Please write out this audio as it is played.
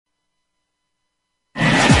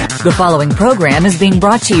The following program is being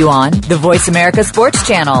brought to you on the Voice America Sports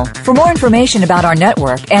Channel. For more information about our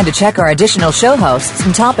network and to check our additional show hosts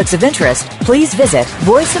and topics of interest, please visit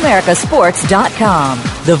voiceamericasports.com.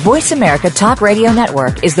 The Voice America Talk Radio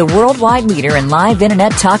Network is the worldwide leader in live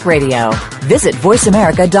Internet talk radio. Visit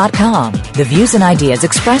voiceamerica.com. The views and ideas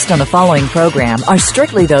expressed on the following program are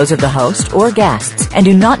strictly those of the host or guests and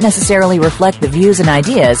do not necessarily reflect the views and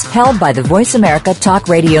ideas held by the Voice America Talk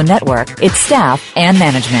Radio Network, its staff, and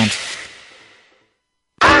management.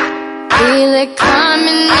 Feel it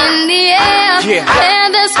coming in the air. Yeah. Hear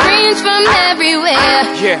the screams from everywhere.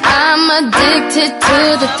 Yeah. I'm addicted to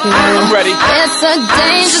the thrill. I'm ready. It's a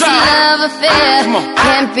dangerous love affair. Come on.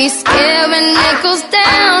 Can't be scared when it goes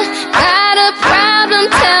down. Got a problem?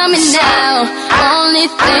 Tell me now. Only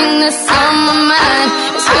thing that's on my mind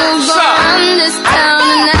is who's gonna run this town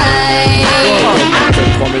tonight.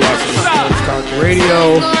 Kwamie, Lassiters, Talk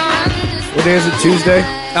Radio. What day is it? Tuesday.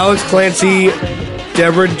 Alex Clancy,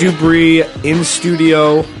 Deborah Dubree in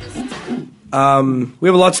studio. We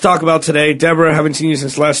have a lot to talk about today. Deborah, I haven't seen you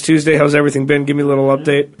since last Tuesday. How's everything been? Give me a little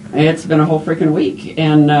update. It's been a whole freaking week.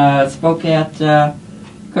 And spoke at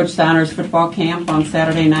Coach Donner's football camp on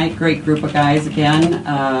Saturday night. Great group of guys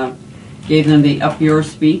again. Gave them the Up Your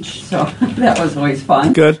speech, so that was always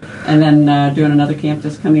fun. Good. And then doing another camp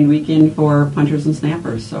this coming weekend for punters and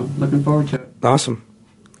snappers, so looking forward to it. Awesome.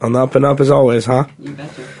 On the up and up as always, huh? You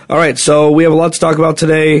betcha. All right, so we have a lot to talk about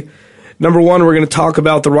today. Number one, we're going to talk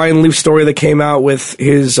about the Ryan Leaf story that came out with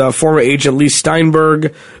his former agent, Lee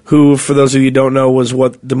Steinberg, who, for those of you who don't know, was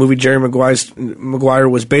what the movie Jerry Maguire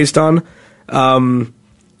was based on.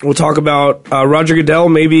 We'll talk about Roger Goodell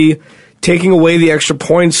maybe taking away the extra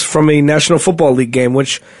points from a National Football League game,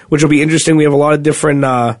 which will be interesting. We have a lot of different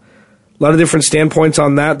standpoints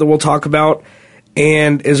on that we'll talk about,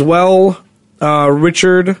 and as well,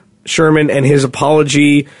 Richard Sherman and his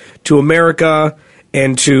apology to America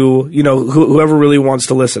and to whoever really wants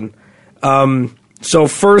to listen. So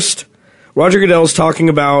first, Roger Goodell's talking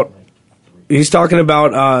about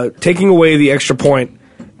taking away the extra point,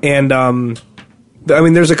 and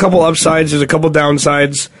there's a couple upsides, there's a couple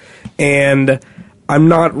downsides, and I'm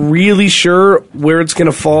not really sure where it's going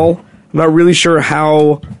to fall. I'm not really sure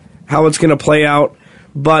how it's going to play out,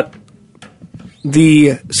 but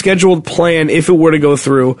the scheduled plan, if it were to go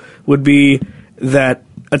through, would be that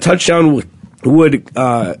a touchdown would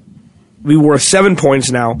be worth 7 points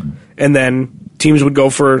now, and then teams would go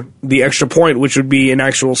for the extra point, which would be an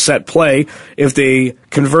actual set play. If they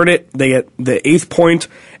convert it, they get the 8th point,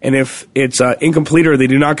 and if it's incomplete or they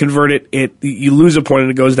do not convert it, you lose a point and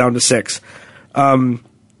it goes down to 6.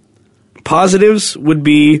 Positives would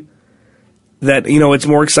be that, it's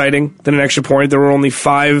more exciting than an extra point. There were only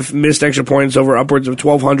 5 missed extra points over upwards of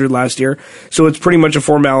 1,200 last year. So it's pretty much a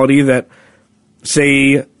formality that,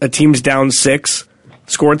 say, a team's down 6,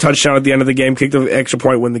 score a touchdown at the end of the game, kick the extra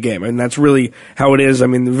point, win the game. And that's really how it is.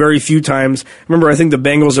 Very few times. Remember, I think the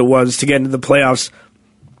Bengals to get into the playoffs,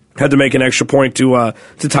 had to make an extra point to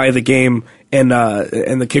tie the game, and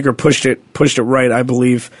the kicker pushed it right, I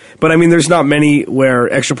believe. But there's not many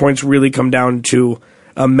where extra points really come down to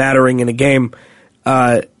mattering in a game.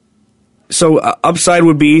 So upside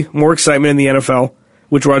would be more excitement in the NFL,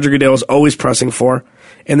 which Roger Goodell is always pressing for.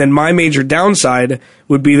 And then my major downside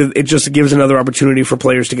would be that it just gives another opportunity for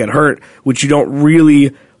players to get hurt, which you don't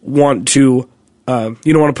really want to. You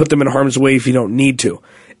don't want to put them in harm's way if you don't need to.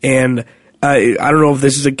 And I don't know if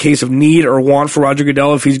this is a case of need or want for Roger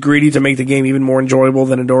Goodell, if he's greedy to make the game even more enjoyable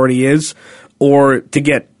than it already is, or to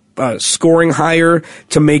get scoring higher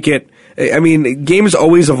to make it. Games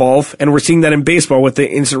always evolve, and we're seeing that in baseball with the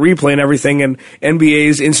instant replay and everything, and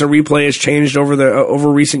NBA's instant replay has changed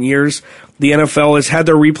over recent years. The NFL has had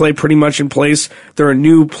their replay pretty much in place. There are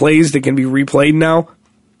new plays that can be replayed now.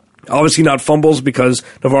 Obviously not fumbles, because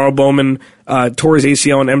Navarro Bowman tore his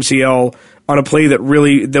ACL and MCL on a play that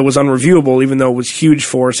was unreviewable, even though it was huge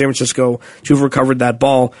for San Francisco to have recovered that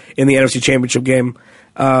ball in the NFC Championship game,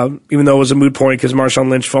 even though it was a moot point because Marshawn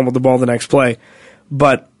Lynch fumbled the ball the next play.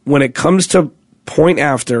 But when it comes to point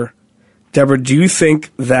after, Deborah, do you think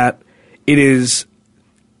that it is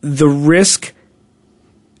the risk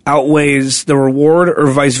outweighs the reward, or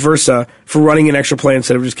vice versa, for running an extra play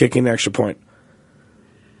instead of just kicking an extra point?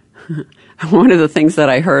 One of the things that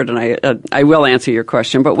I heard, and I will answer your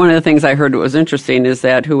question, but one of the things I heard that was interesting is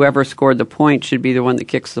that whoever scored the point should be the one that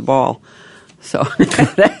kicks the ball. So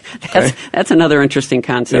that's another interesting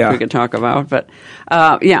concept we could talk about. But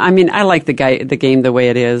I like the game the way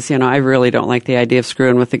it is. I really don't like the idea of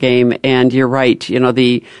screwing with the game. And you're right.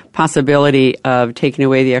 The possibility of taking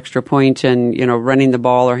away the extra point and running the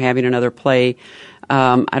ball or having another play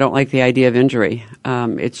I don't like the idea of injury.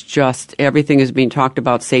 It's just everything is being talked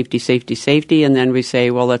about safety, safety, safety, and then we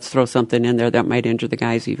say, well, let's throw something in there that might injure the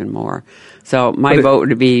guys even more. So my vote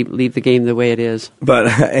would be leave the game the way it is. But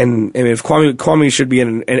and if Kwamie should be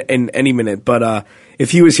in any minute, but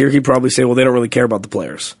if he was here, he'd probably say, well, they don't really care about the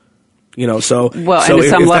players. So well, so and at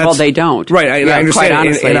some level they don't. Right, I understand, quite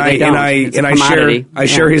honestly, and I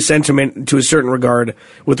share his sentiment to a certain regard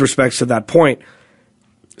with respects to that point.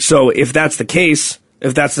 So if that's the case,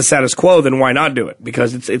 if that's the status quo, then why not do it?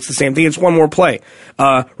 Because it's the same thing. It's one more play.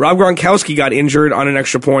 Rob Gronkowski got injured on an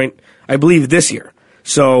extra point, I believe, this year.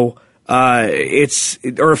 So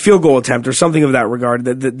or a field goal attempt or something of that regard.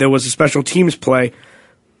 That there was a special teams play.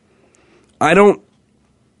 I don't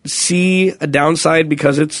see a downside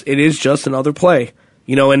because it is just another play,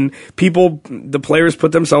 and the players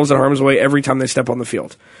put themselves in harm's way every time they step on the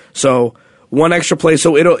field. So one extra play,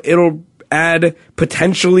 so it'll add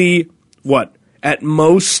potentially at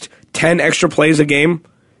most 10 extra plays a game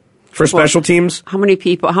for special teams. How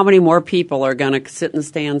many more people are going to sit in the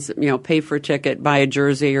stands, pay for a ticket, buy a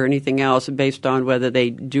jersey or anything else based on whether they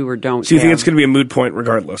do or don't? So you think it's going to be a moot point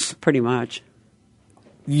regardless? Pretty much.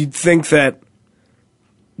 You'd think that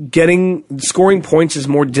scoring points is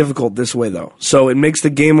more difficult this way, though. So it makes the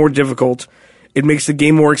game more difficult. It makes the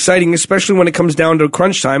game more exciting, especially when it comes down to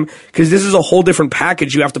crunch time, because this is a whole different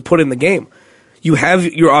package you have to put in the game. You have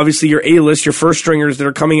obviously your A-list, your first stringers that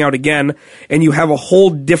are coming out again, and you have a whole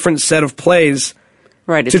different set of plays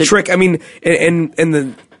to trick. I mean,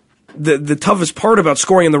 and the toughest part about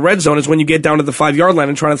scoring in the red zone is when you get down to the 5-yard line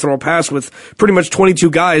and trying to throw a pass with pretty much 22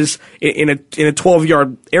 guys in a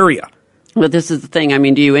 12-yard area. Well, this is the thing. I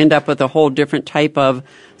mean, do you end up with a whole different type of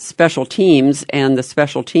special teams, and the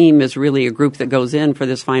special team is really a group that goes in for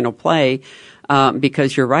this final play?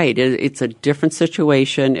 Because you're right, it's a different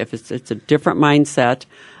situation. If it's a different mindset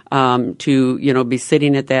to be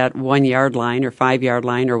sitting at that 1-yard line or 5-yard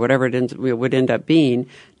line or whatever it would end up being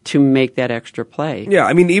to make that extra play. Yeah,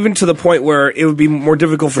 I mean, even to the point where it would be more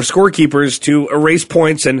difficult for scorekeepers to erase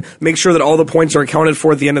points and make sure that all the points are accounted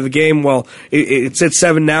for at the end of the game. Well, it's at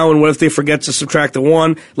 7 now, and what if they forget to subtract the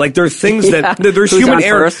 1? Like, there's things that there's Who's human on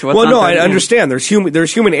error. First? Well, no, I understand. There's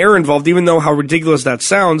human error involved, even though how ridiculous that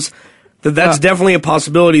sounds. That's definitely a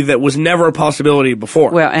possibility that was never a possibility before.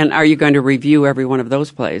 Well, and are you going to review every one of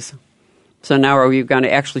those plays? So now are we going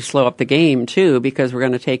to actually slow up the game, too, because we're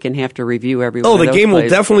going to take and have to review every one of those plays? Oh, the game will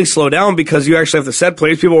definitely slow down because you actually have to set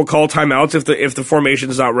plays. People will call timeouts if the formation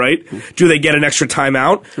is not right. Do they get an extra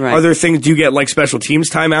timeout? Right. Are there things, do you get like special teams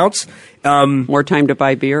timeouts? More time to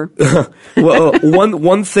buy beer? Well,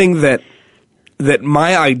 one thing that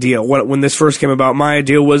my idea, when this first came about, my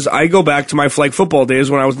idea was I go back to my flag football days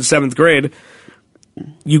when I was in 7th grade.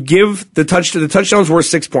 You give the touchdown's worth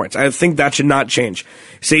 6 points. I think that should not change.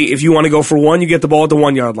 Say, if you want to go for 1, you get the ball at the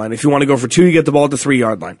 1-yard line. If you want to go for 2, you get the ball at the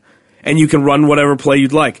 3-yard line. And you can run whatever play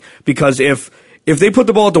you'd like. Because if they put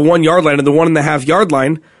the ball at the 1-yard line and the 1.5-yard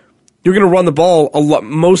line, you're going to run the ball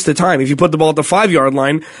most of the time. If you put the ball at the 5-yard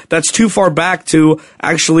line, that's too far back to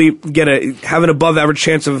actually have an above average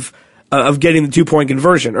chance of getting the 2-point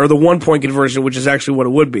conversion or the 1-point conversion, which is actually what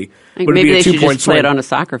it would be. Maybe they should just play it on a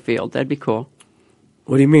soccer field. That'd be cool.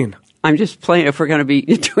 What do you mean? I'm just playing. If we're going to be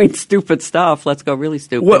doing stupid stuff, let's go really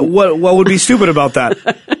stupid. What would be stupid about that?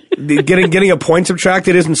 Getting a point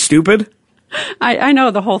subtracted isn't stupid? I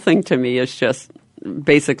know the whole thing to me is just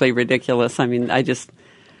basically ridiculous. I mean,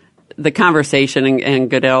 the conversation and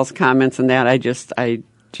Goodell's comments and that, I just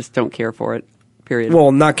don't care for it. Period.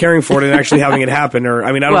 Well, not caring for it and actually having it happen, or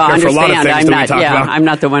I don't care for a lot of things that we talk about. I'm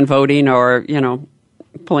not the one voting or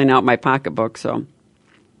pulling out my pocketbook. So,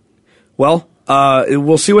 well,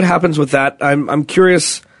 we'll see what happens with that. I'm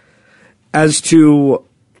curious as to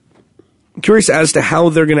how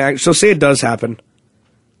they're going to act. So, say it does happen.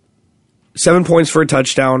 7 points for a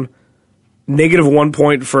touchdown, negative 1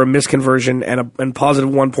 point for a misconversion, and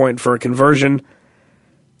positive 1 point for a conversion.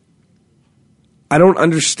 I don't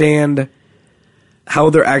understand how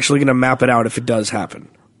they're actually going to map it out if it does happen.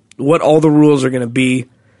 What all the rules are going to be.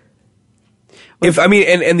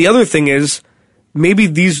 And the other thing is, maybe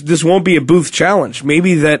this won't be a booth challenge.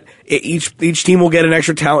 Maybe that each team will get an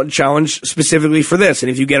extra talent challenge specifically for this, and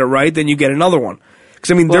if you get it right, then you get another one.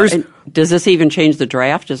 Because does this even change the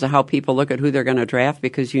draft as to how people look at who they're going to draft?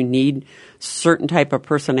 Because you need certain type of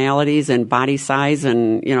personalities and body size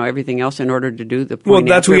and everything else in order to do the point. Well,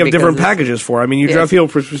 that's what you have different packages for. I mean, you draft people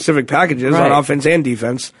for specific packages on offense and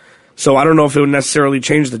defense. So I don't know if it would necessarily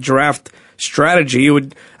change the draft strategy. It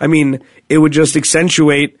would just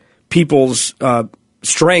accentuate people's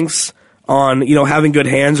strengths on, having good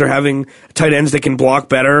hands or having tight ends that can block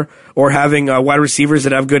better or having wide receivers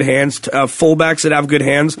that have good hands, fullbacks that have good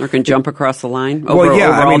hands. Or can jump across the line over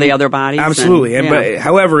I mean, all the other bodies. Absolutely. But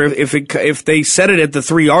however, if they set it at the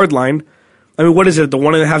 3-yard line, I mean, what is it, the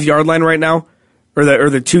 1.5-yard line right now? Or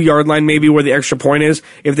the 2-yard line maybe where the extra point is?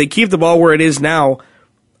 If they keep the ball where it is now,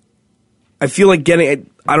 I feel like getting it,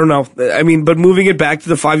 I don't know. I mean, but moving it back to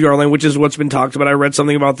the 5-yard line, which is what's been talked about. I read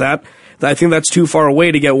something about that. I think that's too far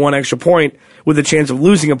away to get one extra point with a chance of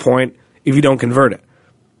losing a point if you don't convert it.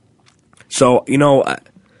 So,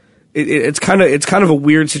 it's kind of a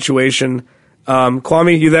weird situation.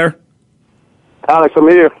 Kwamie, you there? Alex, I'm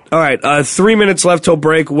here. All right, 3 minutes left till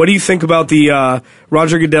break. What do you think about the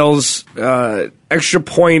Roger Goodell's extra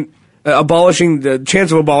point, abolishing the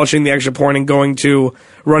chance of abolishing the extra point and going to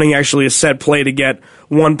running actually a set play to get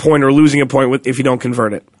 1 point or losing a point if you don't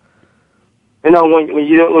convert it? When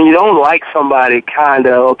you don't like somebody, kind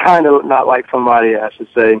of not like somebody, I should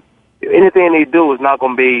say, anything they do is not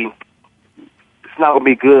going to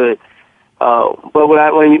be good. But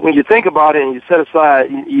when you think about it and you set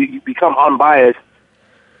aside, you become unbiased.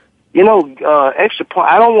 Extra point.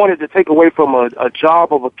 I don't want it to take away from a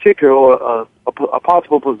job of a kicker or a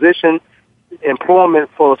possible position,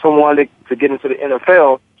 employment for someone to get into the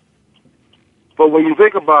NFL. But when you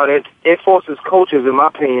think about it, it forces coaches, in my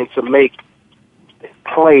opinion, to make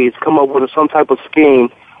plays, come up with some type of scheme,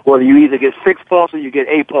 whether you either get 6 points or you get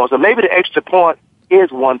 8 points. Or maybe the extra point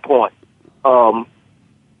is 1 point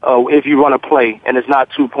if you run a play and it's not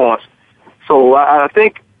 2 points. So I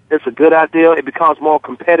think it's a good idea. It becomes more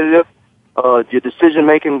competitive. Your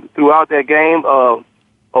decision-making throughout that game,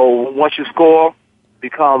 once you score,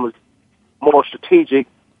 becomes more strategic.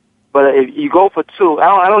 But if you go for 2,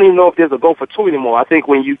 I don't even know if there's a go for 2 anymore. I think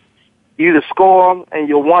when you either score and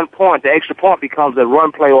you're 1 point, the extra point becomes a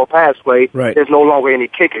run play or pass play. Right. There's no longer any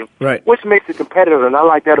kicking, right, which makes it competitive, and I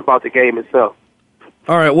like that about the game itself.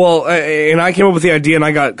 All right, well, and I came up with the idea, and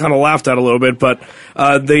I got kind of laughed at a little bit, but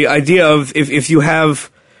the idea of if you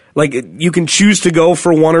have, like, you can choose to go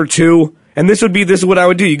for 1 or 2, and this is what I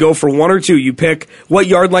would do. You go for 1 or 2. You pick what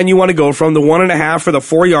yard line you want to go from, the 1.5 or the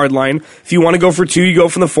 4-yard line. If you want to go for 2, you go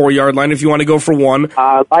from the 4-yard line. If you want to go for 1.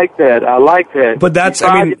 I like that. But that's,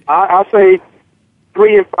 I say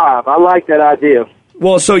 3 and 5. I like that idea.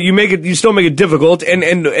 Well, so you still make it difficult,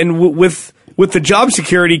 and with the job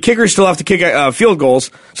security, kickers still have to kick field goals,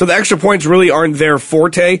 so the extra points really aren't their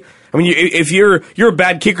forte. I mean, if you're a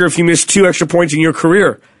bad kicker if you miss 2 extra points in your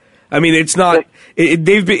career. I mean, it's not.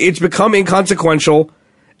 It's become inconsequential,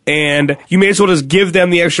 and you may as well just give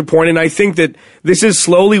them the extra point. And I think that this is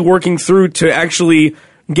slowly working through to actually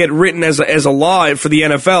get written as a law for the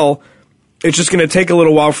NFL. It's just going to take a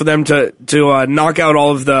little while for them to knock out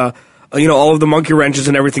all of the monkey wrenches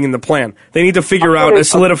and everything in the plan. They need to figure out a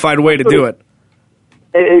solidified way to do it.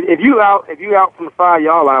 If you out from the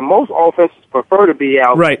 5-yard line, most offenses prefer to be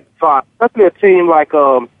out. Right. 5. Especially a team like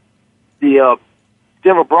the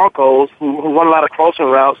Denver Broncos, who run a lot of crossing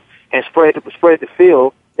routes and spread the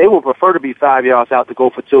field. They will prefer to be 5 yards out to go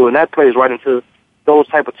for 2, and that plays right into those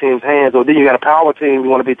type of teams' hands. Or then you got a power team, you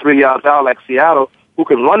want to be 3 yards out like Seattle, who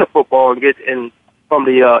can run the football and get in from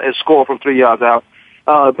and score from 3 yards out.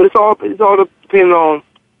 But it's all depending on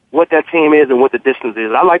what that team is and what the distance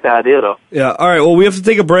is. I like the idea, though. Yeah, all right, well, we have to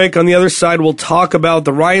take a break. On the other side, we'll talk about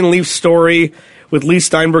the Ryan Leaf story with Lee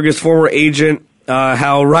Steinberg, his former agent,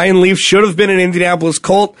 how Ryan Leaf should have been an Indianapolis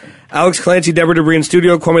Colt. Alex Clancy, Deborah Debris in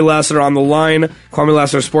studio, Kwamie Lassiter on the line. Kwamie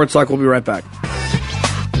Lassiter, Sports Talk. We'll be right back.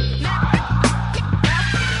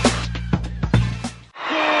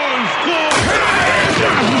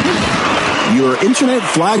 Your internet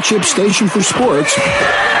flagship station for sports.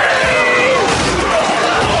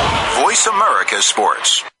 Voice America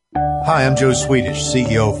Sports. Hi, I'm Joe Swedish,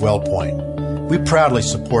 CEO of WellPoint. We proudly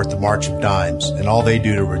support the March of Dimes and all they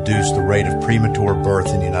do to reduce the rate of premature birth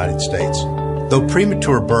in the United States. Though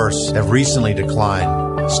premature births have recently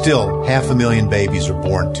declined, still 500,000 babies are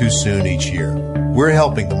born too soon each year. We're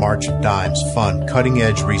helping the March of Dimes fund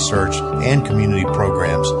cutting-edge research and community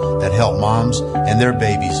programs that help moms and their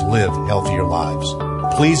babies live healthier lives.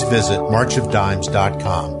 Please visit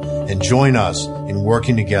marchofdimes.com and join us in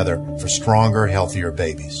working together for stronger, healthier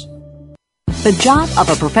babies. The job of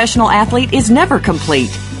a professional athlete is never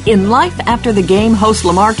complete. In Life After the Game, host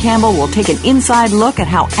Lamar Campbell will take an inside look at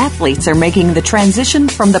how athletes are making the transition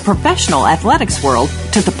from the professional athletics world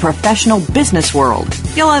to the professional business world.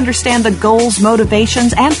 You'll understand the goals,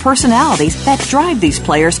 motivations, and personalities that drive these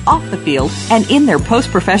players off the field and in their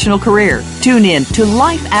post-professional career. Tune in to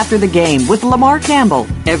Life After the Game with Lamar Campbell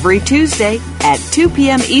every Tuesday at 2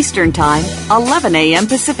 p.m. Eastern Time, 11 a.m.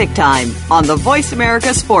 Pacific Time on the Voice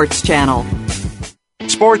America Sports Channel.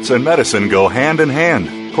 Sports and medicine go hand in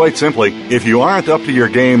hand. Quite simply, if you aren't up to your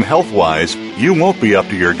game health-wise, you won't be up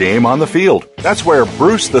to your game on the field. That's where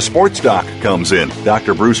Bruce the Sports Doc comes in.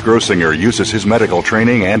 Dr. Bruce Grossinger uses his medical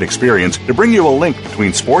training and experience to bring you a link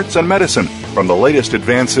between sports and medicine, from the latest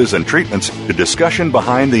advances and treatments to discussion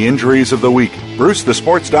behind the injuries of the week. Bruce the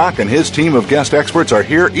Sports Doc and his team of guest experts are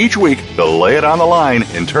here each week to lay it on the line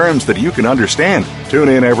in terms that you can understand. Tune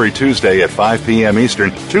in every Tuesday at 5 p.m.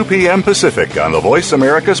 Eastern, 2 p.m. Pacific on the Voice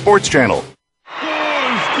America Sports Channel.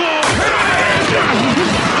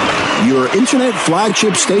 Your internet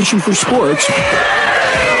flagship station for sports.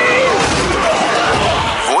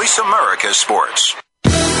 Voice America Sports.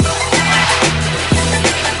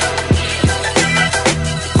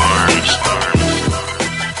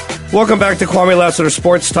 Welcome back to Kwamie Lassiter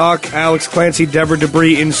Sports Talk. Alex Clancy, Deborah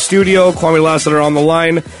Debris in studio. Kwamie Lassiter on the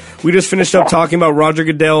line. We just finished up talking about Roger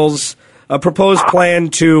Goodell's proposed plan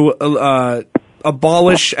to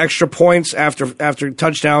abolish extra points after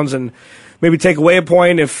touchdowns and maybe take away a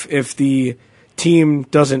point if the team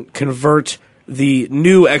doesn't convert the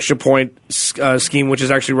new extra point scheme, which is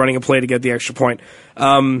actually running a play to get the extra point.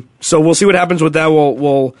 So we'll see what happens with that.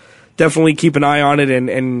 We'll definitely keep an eye on it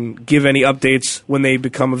and give any updates when they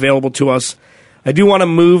become available to us. I do want to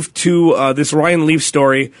move to this Ryan Leaf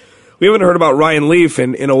story. We haven't heard about Ryan Leaf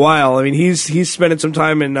in a while. I mean, he's spending some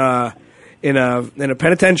time in a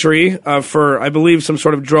penitentiary for, I believe, some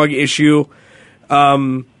sort of drug issue.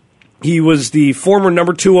 He was the former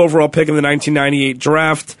number 2 overall pick in the 1998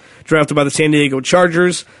 draft, drafted by the San Diego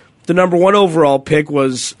Chargers. The number 1 overall pick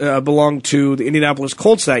was belonged to the Indianapolis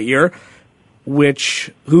Colts that year,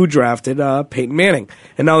 who drafted Peyton Manning.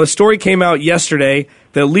 And now the story came out yesterday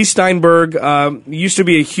that Lee Steinberg used to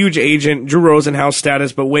be a huge agent, Drew Rosenhaus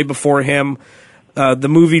status, but way before him. The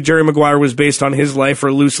movie Jerry Maguire was based on his life,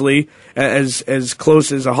 or loosely, as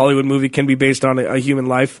close as a Hollywood movie can be based on a human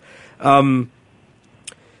life.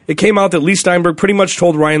 It came out that Lee Steinberg pretty much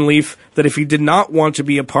told Ryan Leaf that if he did not want to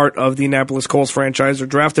be a part of the Indianapolis Colts franchise or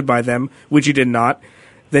drafted by them, which he did not,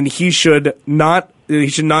 then he should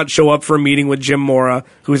not show up for a meeting with Jim Mora,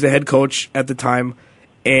 who was the head coach at the time,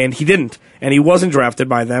 and he didn't. And he wasn't drafted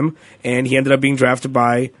by them, and he ended up being drafted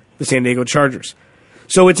by the San Diego Chargers.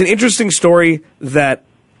 So it's an interesting story that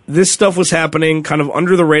this stuff was happening kind of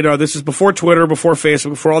under the radar. This is before Twitter, before Facebook,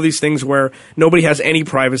 before all these things where nobody has any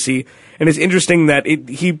privacy. And it's interesting that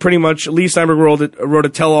Lee Steinberg wrote a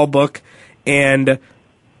tell-all book, and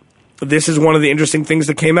this is one of the interesting things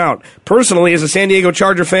that came out. Personally, as a San Diego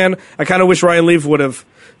Charger fan, I kind of wish Ryan Leaf would have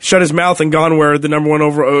shut his mouth and gone where the number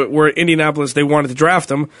 1 where Indianapolis, they wanted to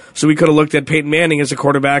draft him, so we could have looked at Peyton Manning as a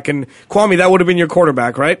quarterback. And Kwamie, that would have been your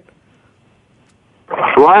quarterback, right?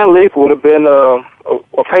 Ryan Leaf would have been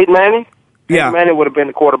Peyton Manning. Yeah, Peyton Manning would have been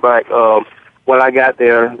the quarterback when I got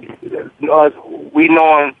there. We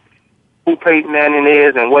knowing who Peyton Manning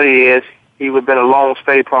is and what he is, he would have been a long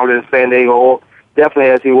stay probably in San Diego, or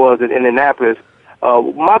definitely as he was in Indianapolis.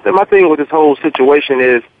 My thing with this whole situation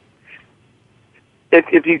is,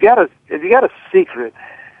 if you got a secret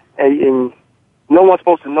and no one's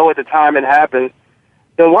supposed to know at the time it happened,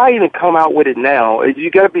 then why even come out with it now? You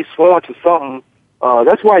got to be sworn to something.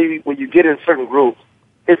 That's why when you get in certain groups,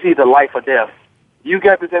 it's either life or death. You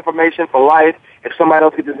get this information for life. If somebody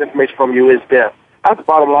else gets this information from you, it's death. That's the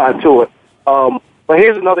bottom line to it. But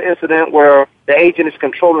here's another incident where the agent is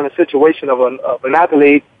controlling the situation of an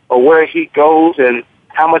athlete, or where he goes and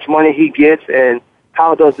how much money he gets, and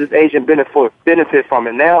how does this agent benefit from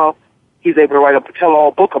it. Now he's able to write a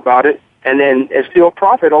tell-all book about it, and still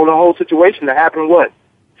profit on the whole situation that happened,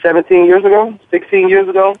 17 years ago, 16 years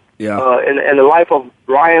ago? Yeah. In the life of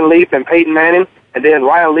Ryan Leaf and Peyton Manning, and then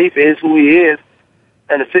Ryan Leaf is who he is,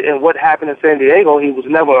 and what happened in San Diego, he was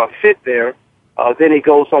never a fit there. Then he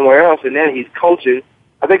goes somewhere else, and then he's coaching.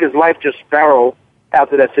 I think his life just spiraled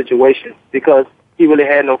after that situation because he really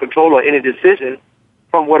had no control of any decision.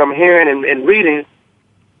 From what I'm hearing and reading,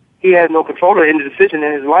 he had no control of any decision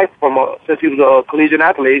in his life since he was a collegiate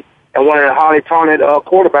athlete and one of the highly talented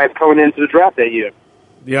quarterbacks coming into the draft that year.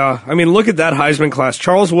 Yeah, I mean, look at that Heisman class.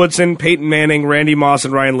 Charles Woodson, Peyton Manning, Randy Moss,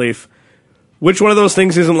 and Ryan Leaf. Which one of those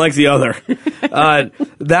things isn't like the other?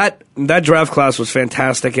 That draft class was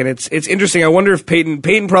fantastic, and it's interesting. I wonder if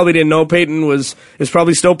Peyton probably didn't know. Peyton is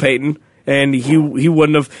probably still Peyton, and he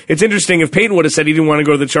wouldn't have. It's interesting if Peyton would have said he didn't want to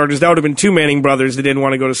go to the Chargers. That would have been two Manning brothers that didn't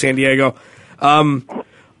want to go to San Diego.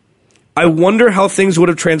 I wonder how things would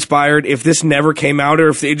have transpired if this never came out, or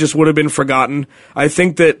if it just would have been forgotten. I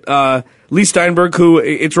think that Lee Steinberg, who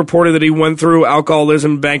it's reported that he went through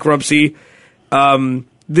alcoholism, bankruptcy.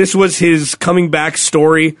 This was his coming back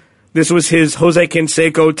story. This was his Jose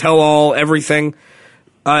Canseco tell-all, everything.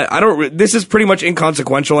 This is pretty much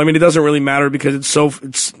inconsequential. I mean, it doesn't really matter because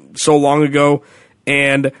it's so long ago,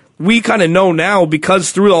 and we kind of know now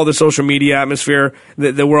because through all the social media atmosphere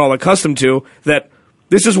that we're all accustomed to that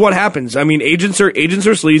this is what happens. I mean, agents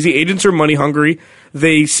are sleazy. Agents are money hungry.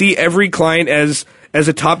 They see every client as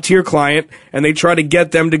a top tier client, and they try to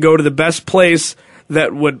get them to go to the best place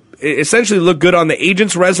that would essentially look good on the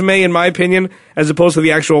agent's resume, in my opinion, as opposed to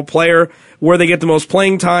the actual player, where they get the most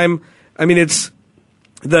playing time. I mean, it's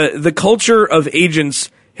the culture of agents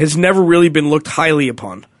has never really been looked highly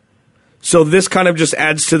upon. So this kind of just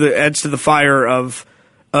adds to the fire of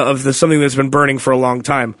something that's been burning for a long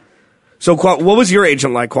time. So, what was your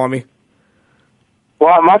agent like, Kwamie?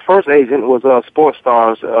 Well, my first agent was Sports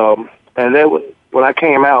Stars, and when I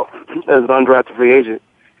came out as an undrafted free agent,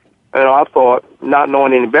 I thought, not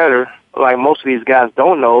knowing any better, like most of these guys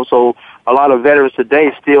don't know, so a lot of veterans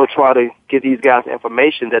today still try to give these guys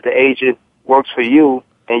information that the agent works for you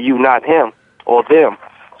and you not him or them.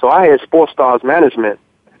 So I had Sports Stars Management,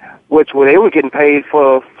 which when they were getting paid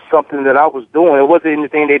for something that I was doing, it wasn't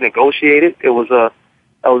anything they negotiated. It was a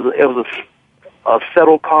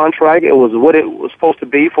settled contract. It was what it was supposed to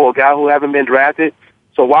be for a guy who haven't been drafted.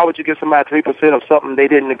 So why would you give somebody 3% of something they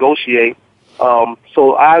didn't negotiate?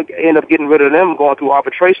 So I ended up getting rid of them, going through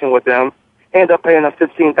arbitration with them. Ended up paying them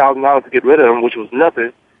 $15,000 to get rid of them, which was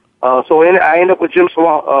nothing. So I ended up with Jim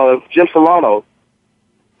Solano,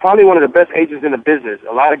 probably one of the best agents in the business.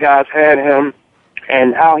 A lot of guys had him,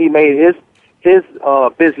 and how he made his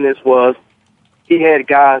business was he had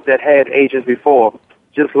guys that had agents before.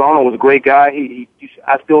 Jim Solano was a great guy.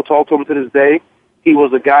 I still talk to him to this day. He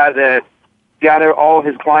was a guy that gathered all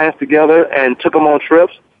his clients together and took them on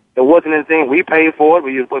trips. It wasn't anything we paid for it.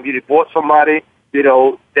 If you bought somebody,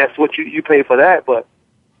 that's what you pay for that. But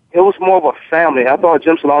it was more of a family. I thought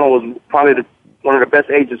Jim Solano was probably one of the best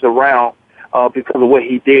agents around because of what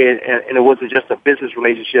he did, and it wasn't just a business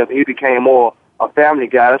relationship. He became more a family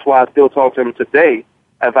guy. That's why I still talk to him today.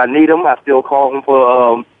 If I need him, I still call him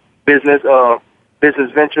for business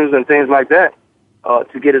ventures and things like that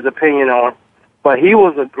to get his opinion on. But he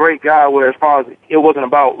was a great guy where as far as it wasn't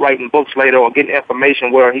about writing books later or getting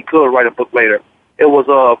information where he could write a book later. It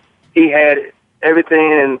was he had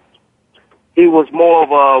everything, and he was more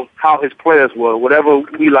of how his players were. Whatever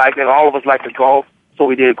we liked, and all of us liked to golf, so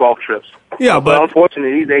we did golf trips. Yeah, but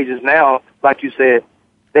unfortunately, these agents now, like you said,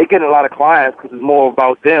 they get a lot of clients because it's more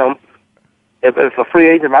about them. If a free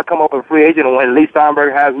agent, if I come up with a free agent and when Lee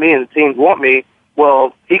Steinberg has me and the teams want me,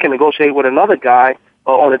 well, he can negotiate with another guy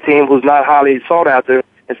on the team who's not highly sought after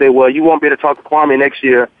and say, well, you won't be able to talk to Kwamie next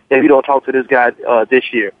year if you don't talk to this guy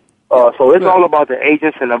this year. So it's all about the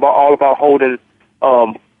agents and all about holding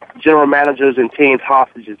general managers and teams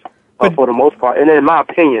hostages for the most part. And in my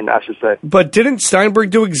opinion, I should say. But didn't Steinberg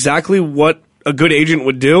do exactly what a good agent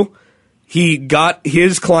would do? He got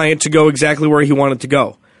his client to go exactly where he wanted to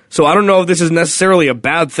go. So I don't know if this is necessarily a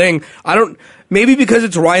bad thing. Maybe because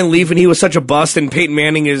it's Ryan Leaf and he was such a bust, and Peyton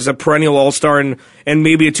Manning is a perennial all-star and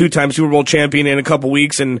maybe a 2-time Super Bowl champion in a couple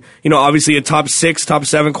weeks, and obviously a top 6, top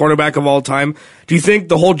 7 cornerback of all time. Do you think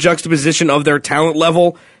the whole juxtaposition of their talent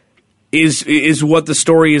level is what the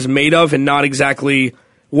story is made of, and not exactly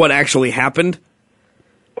what actually happened?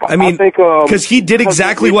 I mean, because he did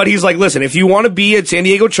exactly what he's like, listen, if you want to be a San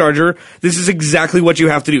Diego Charger, this is exactly what you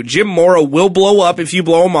have to do. Jim Mora will blow up if you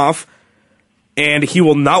blow him off, and he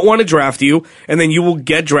will not want to draft you, and then you will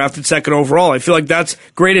get drafted second overall. I feel like that's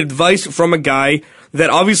great advice from a guy that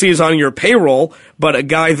obviously is on your payroll, but a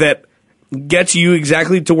guy that gets you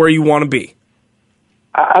exactly to where you want to be.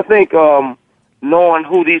 I think knowing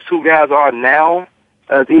who these two guys are now,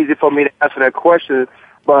 it's easy for me to answer that question,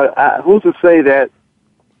 but who's to say that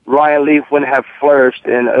Ryan Leaf wouldn't have flourished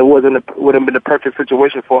and it would have been the perfect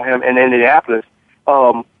situation for him in Indianapolis?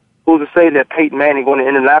 Who's to say that Peyton Manning going to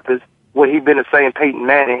Indianapolis, would he been the same Peyton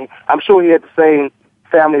Manning? I'm sure he had the same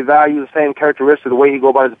family values, the same characteristics, the way he go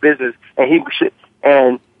about his business,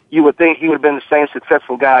 and you would think he would have been the same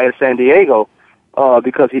successful guy in San Diego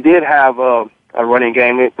because he did have a running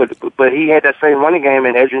game, but he had that same running game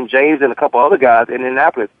in Adrian James and a couple other guys in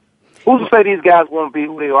Indianapolis. Who's to say these guys won't be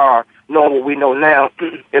who they are knowing what we know now,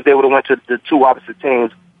 if they would have went to the two opposite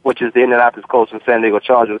teams, which is the Indianapolis Colts and San Diego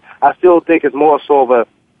Chargers. I still think it's more so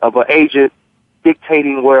of an agent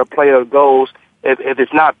dictating where a player goes. If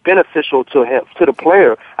it's not beneficial to him, to the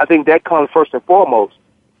player, I think that comes first and foremost.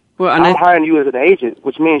 Well, I'm hiring you as an agent,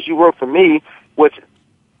 which means you work for me, which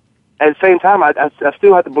at the same time, I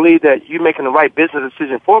still have to believe that you're making the right business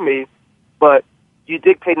decision for me, but you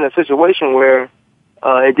dictating a situation where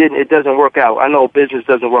it doesn't work out. I know business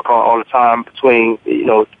doesn't work all the time between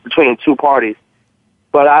two parties,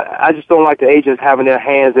 but I just don't like the agents having their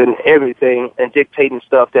hands in everything and dictating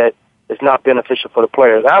stuff that is not beneficial for the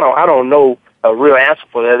players. I don't know a real answer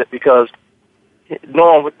for that, because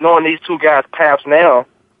knowing these two guys' paths now,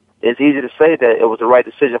 it's easy to say that it was the right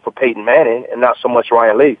decision for Peyton Manning and not so much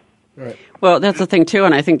Ryan Leaf. Right. Well, that's the thing, too,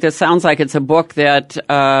 and I think this sounds like it's a book that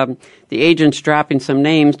the agent's dropping some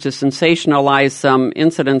names to sensationalize some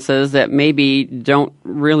incidences that maybe don't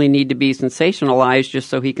really need to be sensationalized just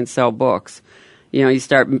so he can sell books. You know, you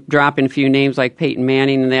start dropping a few names like Peyton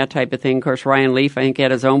Manning and that type of thing. Of course, Ryan Leaf, I think,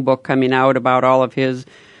 had his own book coming out about all of his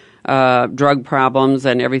drug problems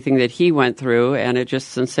and everything that he went through, and it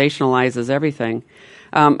just sensationalizes everything.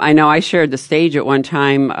 I know I shared the stage at one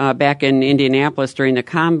time back in Indianapolis during the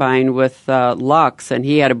Combine with Lux, and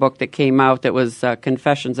he had a book that came out that was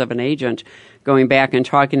Confessions of an Agent, going back and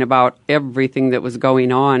talking about everything that was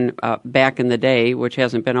going on back in the day, which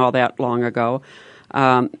hasn't been all that long ago,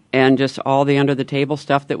 and just all the under-the-table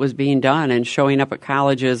stuff that was being done and showing up at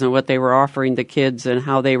colleges and what they were offering the kids and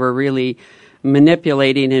how they were really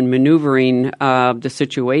manipulating and maneuvering the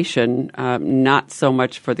situation, not so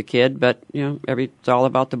much for the kid, but it's all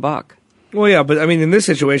about the buck. Well, yeah, but I mean, in this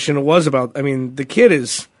situation, it was about. I mean, the kid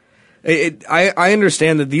is. I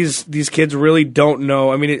understand that these kids really don't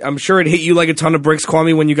know. I mean, I'm sure it hit you like a ton of bricks,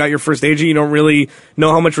 Kwamie, when you got your first agent. You don't really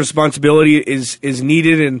know how much responsibility is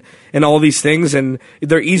needed and all these things, and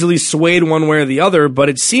they're easily swayed one way or the other. But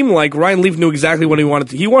it seemed like Ryan Leaf knew exactly what he wanted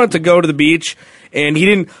to. He wanted to go to the beach. And he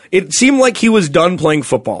didn't. It seemed like he was done playing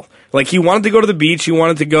football. Like he wanted to go to the beach. He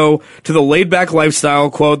wanted to go to the laid back lifestyle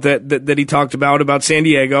quote that he talked about San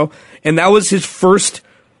Diego, and that was his first.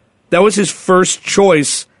 That was his first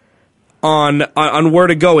choice on where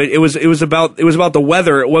to go. It was about the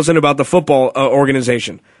weather. It wasn't about the football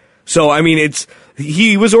organization. So I mean,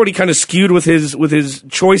 he was already kind of skewed with his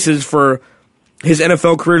choices for his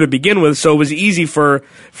NFL career to begin with. So it was easy for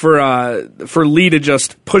Lee to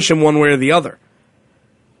just push him one way or the other.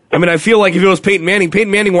 I mean, I feel like if it was Peyton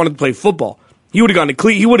Manning wanted to play football. He would have gone to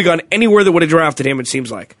He would have gone anywhere that would have drafted him, it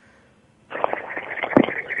seems like.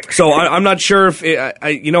 So I'm not sure if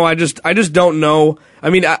I just don't know. I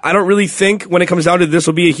mean, I don't really think when it comes down to this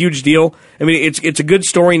will be a huge deal. I mean, it's a good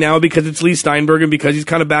story now because it's Lee Steinberg and because he's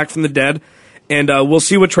kind of back from the dead, and we'll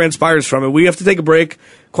see what transpires from it. We have to take a break.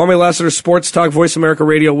 Kwamie Lassiter, Sports Talk, Voice America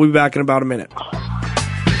Radio. We'll be back in about a minute.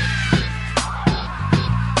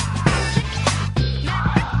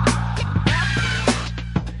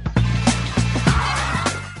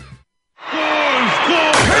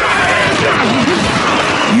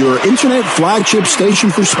 Your internet flagship station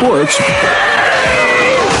for sports.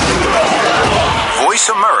 Voice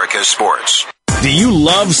America Sports. Do you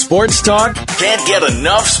love sports talk? Can't get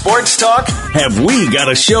enough sports talk? Have we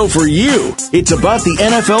got a show for you? It's about the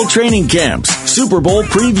NFL training camps, Super Bowl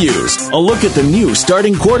previews, a look at the new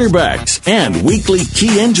starting quarterbacks, and weekly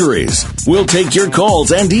key injuries. We'll take your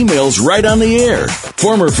calls and emails right on the air.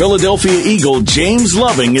 Former Philadelphia Eagle James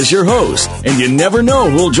Loving is your host, and you never know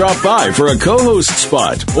who'll drop by for a co-host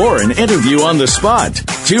spot or an interview on the spot.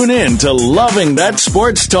 Tune in to Loving That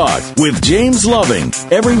Sports Talk with James Loving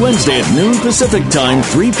every Wednesday at noon Pacific Time,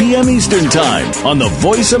 3 p.m. Eastern Time on the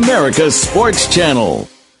Voice America Sports Channel.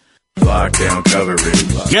 Lockdown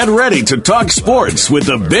coverage. Get ready to talk sports with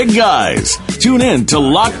the big guys. Tune in to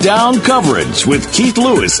Lockdown Coverage with Keith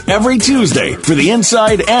Lewis every Tuesday for the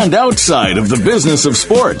inside and outside of the business of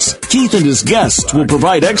sports. Keith and his guests will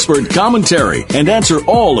provide expert commentary and answer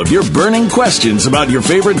all of your burning questions about your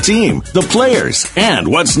favorite team, the players, and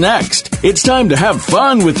what's next. It's time to have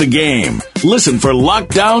fun with the game. Listen for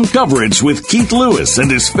Lockdown Coverage with Keith Lewis and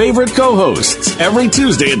his favorite co-hosts every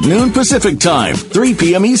Tuesday at noon Pacific Time, 3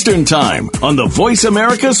 p.m. Eastern Time on the Voice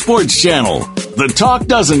America Sports Channel. The talk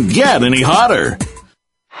doesn't get any hotter.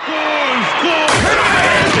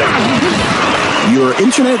 Your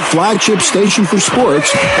internet flagship station for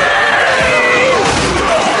sports.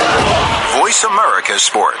 Voice America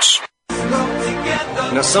Sports.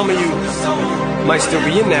 Now, some of you might still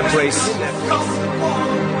be in that place.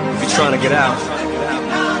 If you're trying to get out,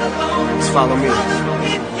 just follow me.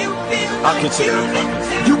 I'll consider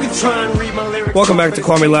it. You can try and read my lyrics. Welcome back to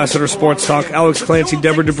Kwamie Lassiter Sports Talk. Alex Clancy,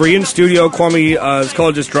 Deborah Debris in studio. Kwamie, his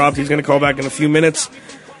call just dropped. He's going to call back in a few minutes.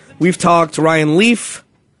 We've talked to Ryan Leaf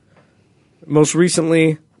most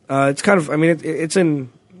recently. It's kind of, I mean, it's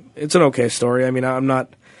an okay story. I mean, I'm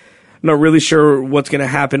not really sure what's going to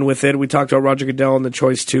happen with it. We talked about Roger Goodell and the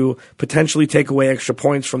choice to potentially take away extra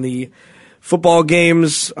points from the football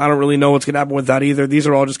games. I don't really know what's going to happen with that either. These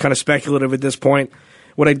are all just kind of speculative at this point.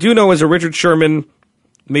 What I do know is that Richard Sherman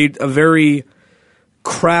made a very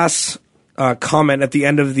crass comment at the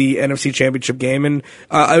end of the NFC Championship game, and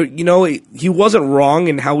he wasn't wrong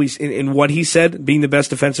in how in what he said, being the best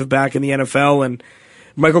defensive back in the NFL. And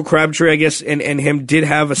Michael Crabtree, I guess, and him did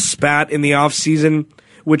have a spat in the offseason,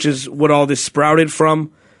 which is what all this sprouted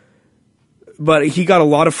from. But he got a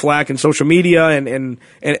lot of flack in social media and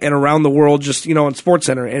around the world, just, on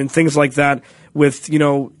SportsCenter and things like that, with,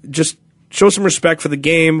 just show some respect for the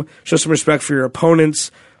game, show some respect for your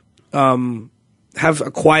opponents, have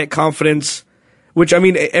a quiet confidence, which, I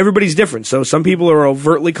mean, everybody's different. So some people are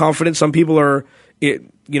overtly confident, some people are,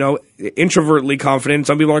 introvertly confident,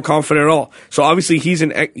 some people aren't confident at all. So obviously he's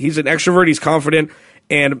an extrovert, he's confident.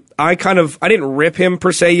 And I didn't rip him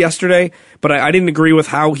per se yesterday, but I didn't agree with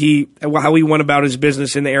how he went about his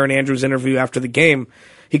business in the Aaron Andrews interview after the game.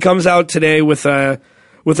 He comes out today with an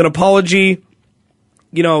apology.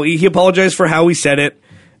 He apologized for how he said it,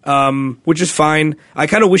 which is fine. I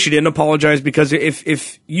kind of wish he didn't apologize, because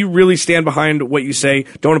if you really stand behind what you say,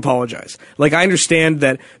 don't apologize. Like, I understand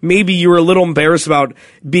that maybe you were a little embarrassed about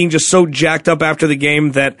being just so jacked up after the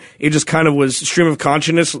game that it just kind of was stream of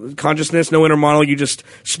consciousness, no inner monologue. You just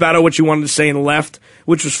spat out what you wanted to say and left,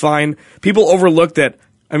 which was fine. People overlooked that.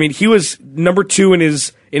 I mean, he was number 2 in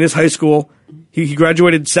his high school. He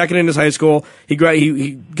graduated second in his high school. He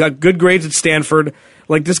got good grades at Stanford.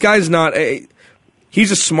 Like, this guy's not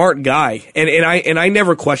he's a smart guy, and I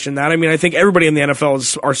never question that. I mean, I think everybody in the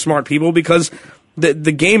NFL are smart people, because the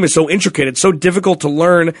game is so intricate. It's so difficult to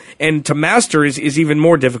learn, and to master is even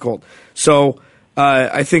more difficult. So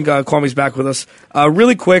I think Kwamie's back with us.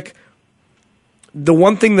 Really quick, the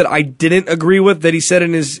one thing that I didn't agree with that he said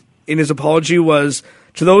in his apology was,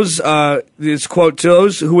 to those this quote, to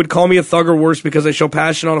those who would call me a thug or worse because I show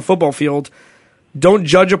passion on a football field, don't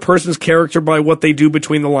judge a person's character by what they do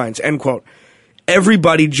between the lines, end quote.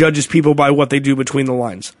 Everybody judges people by what they do between the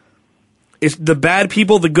lines. It's the bad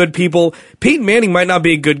people, the good people. Peyton Manning might not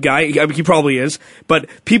be a good guy. I mean, he probably is. But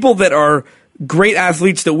people that are great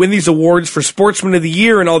athletes that win these awards for Sportsman of the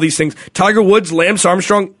Year and all these things, Tiger Woods, Lance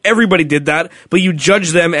Armstrong, everybody did that. But you judge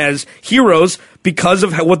them as heroes because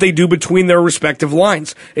of what they do between their respective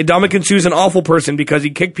lines. Ndamukong Suh's an awful person because he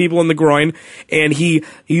kicked people in the groin, and he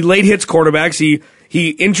late hits quarterbacks. He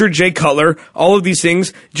injured Jay Cutler, all of these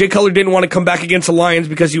things. Jay Cutler didn't want to come back against the Lions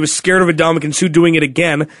because he was scared of Ndamukong Suh doing it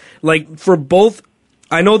again. Like, for both,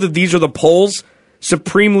 I know that these are the polls,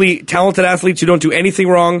 supremely talented athletes who don't do anything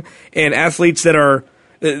wrong, and athletes that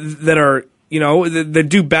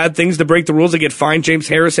do bad things to break the rules, that get fined, James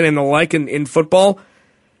Harrison and the like in football.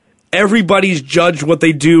 Everybody's judged what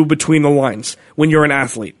they do between the lines when you're an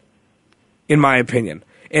athlete, in my opinion.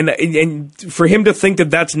 And for him to think that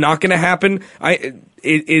that's not going to happen,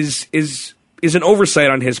 is an oversight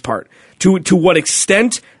on his part. To what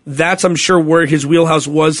extent, that's, I'm sure, where his wheelhouse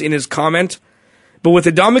was in his comment. But with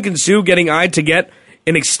Ndamukong Suh getting eyed to get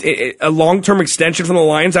a long-term extension from the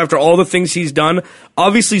Lions after all the things he's done,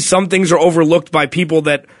 obviously some things are overlooked by people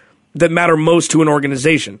that matter most to an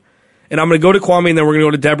organization. And I'm going to go to Kwamie, and then we're going to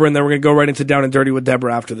go to Deborah, and then we're going to go right into Down and Dirty with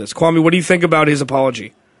Deborah after this. Kwamie, what do you think about his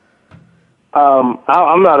apology? I'm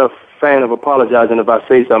not a fan of apologizing if I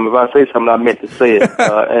say something. If I say something, I meant to say it,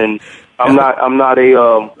 and I'm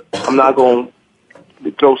not going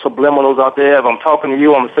to throw subliminals out there. If I'm talking to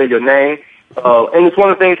you, I'm going to say your name. And it's one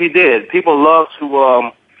of the things he did. People love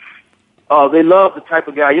to, they love the type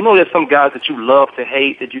of guy. You know, there's some guys that you love to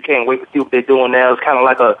hate that you can't wait to see what they're doing now. It's kind of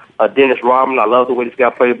like a Dennis Rodman. I love the way this guy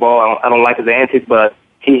plays ball. I don't like his antics, but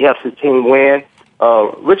he helps his team win.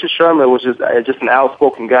 Richard Sherman was just an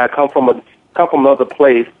outspoken guy. Come from another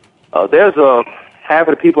place. There's half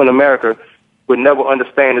of the people in America would never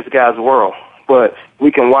understand this guy's world, but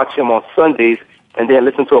we can watch him on Sundays and then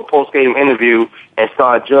listen to a post-game interview and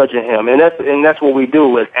start judging him. And that's what we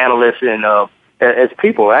do as analysts and as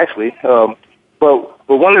people, actually. But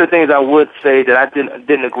one of the things I would say that I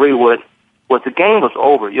didn't agree with was the game was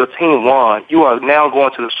over. Your team won. You are now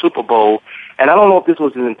going to the Super Bowl. And I don't know if this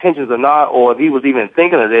was his intentions or not, or if he was even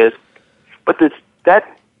thinking of this, but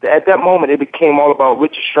at that moment it became all about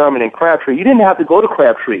Richard Sherman and Crabtree. You didn't have to go to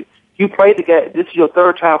Crabtree. You played the guy. This is your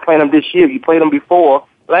third time playing him this year. You played him before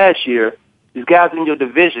last year. these guys in your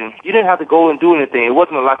division, you didn't have to go and do anything. It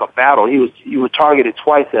wasn't like a battle. You were targeted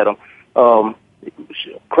twice at him.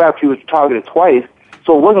 Crabtree was targeted twice,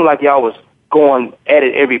 so it wasn't like y'all was going at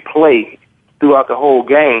it every play throughout the whole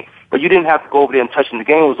game. But you didn't have to go over there and touch him. The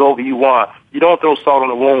game was over. You won. You don't throw salt on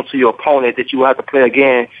the wound to your opponent that you will have to play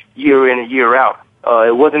again year in and year out.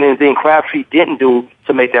 It wasn't anything Crabtree didn't do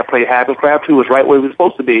to make that play happen. Crabtree was right where he was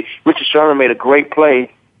supposed to be. Richard Sherman made a great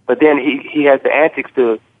play, but then he had the antics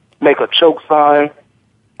to make a choke sign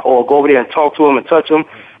or go over there and talk to him and touch him.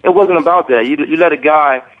 It wasn't about that. You let a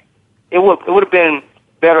guy. It would have been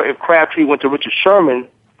better if Crabtree went to Richard Sherman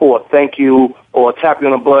for a thank you or a tap you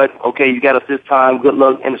on the butt. Okay, you got us this time. Good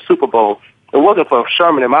luck in the Super Bowl. It wasn't for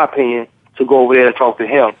Sherman, in my opinion, to go over there and talk to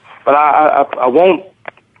him. But I won't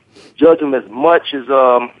judge him as much as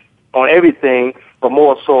on everything, but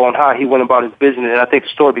more so on how he went about his business. And I think the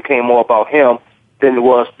story became more about him than it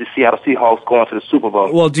was the Seattle Seahawks going to the Super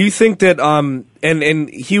Bowl. Well, do you think that and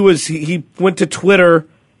he went to Twitter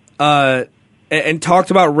and talked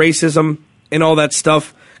about racism and all that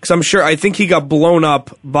stuff? Because I think he got blown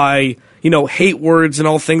up by hate words and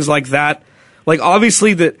all things like that. Like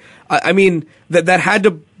obviously that had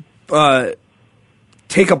to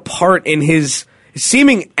take a part in his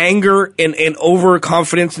seeming anger and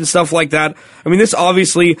overconfidence and stuff like that. I mean, this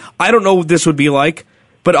obviously, I don't know what this would be like,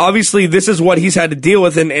 but obviously this is what he's had to deal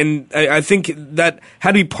with, and I think that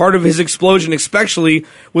had to be part of his explosion, especially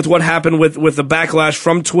with what happened with the backlash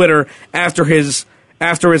from Twitter after his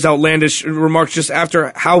outlandish remarks, just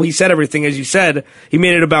after how he said everything. As you said, he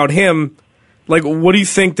made it about him. Like, what do you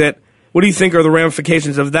think are the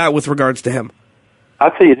ramifications of that with regards to him? I'll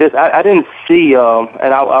tell you this, I didn't see,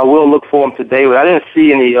 and I will look for him today, but I didn't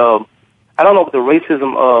see any, I don't know what the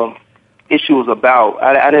racism issue was about.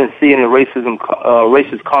 I didn't see any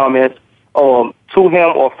racist comments to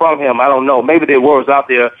him or from him. I don't know. Maybe there was out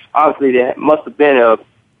there. Obviously, there must have been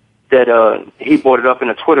that he brought it up in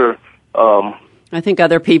a Twitter. I think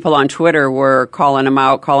other people on Twitter were calling him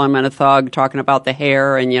out, calling him a thug, talking about the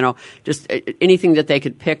hair and, just anything that they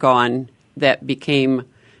could pick on that became...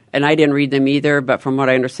 And I didn't read them either, but from what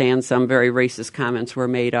I understand, some very racist comments were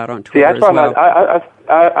made out on Twitter as well.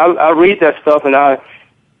 I read that stuff, and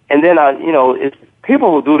then it's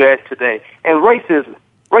people who do that today. And racism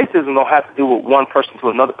don't have to do with one person to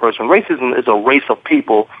another person. Racism is a race of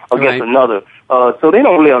people against another. So they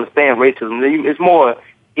don't really understand racism. It's more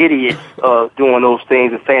idiots doing those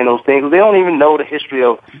things and saying those things. They don't even know the history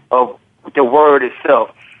of the word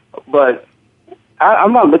itself. But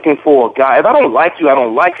I'm not looking for a guy. If I don't like you, I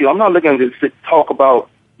don't like you. I'm not looking to talk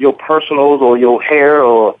about your personals or your hair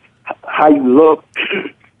or how you look.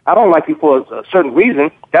 I don't like you for a certain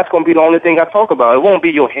reason. That's going to be the only thing I talk about. It won't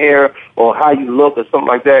be your hair or how you look or something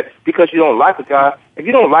like that because you don't like a guy. If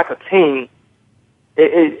you don't like a team,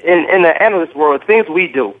 in the analyst world, things we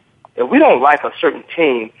do, if we don't like a certain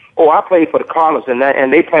team, I played for the Cardinals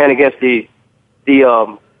and they playing against the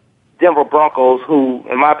Denver Broncos, who,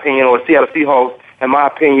 in my opinion, or Seattle Seahawks, in my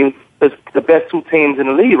opinion, is the best two teams in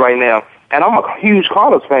the league right now. And I'm a huge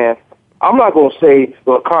Cardinals fan. I'm not going to say,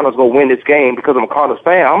 Cardinals going to win this game because I'm a Cardinals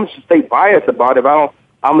fan. I'm going to stay biased about it. I'm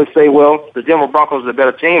going to say, the Denver Broncos are a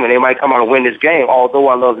better team, and they might come out and win this game, although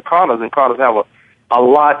I love the Cardinals, and Cardinals have a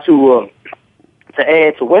lot to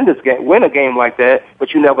add to win a game like that,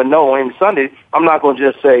 but you never know. And Sunday, I'm not going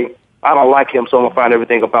to just say, I don't like him, so I'm going to find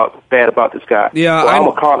everything bad about this guy. Yeah, I'm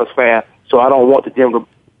a Cardinals fan, so I don't want the Denver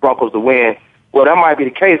Broncos to win. Well, that might be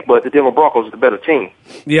the case, but the Denver Broncos is the better team.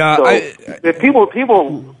 Yeah, so if people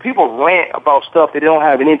rant about stuff that they don't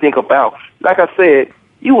have anything about. Like I said,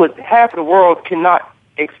 half the world cannot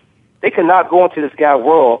go into this guy's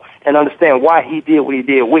world and understand why he did what he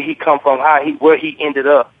did, where he come from, where he ended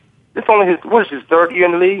up. This only his third year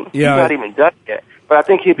in the league. Yeah. He's not even done yet. But I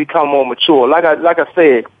think he'll become more mature. Like I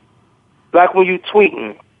said, like when you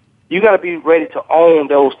tweeting, you got to be ready to own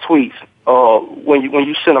those tweets when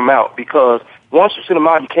you send them out, because once you send them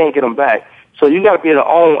out, you can't get them back. So you got to be able to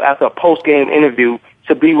own after a post-game interview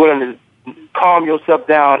to be willing to calm yourself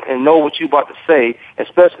down and know what you're about to say,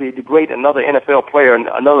 especially degrade another NFL player,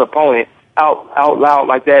 another opponent out loud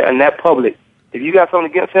like that in that public. If you got something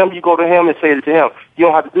against him, you go to him and say it to him. You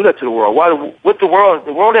don't have to do that to the world. With the world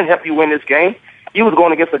didn't help you win this game. You was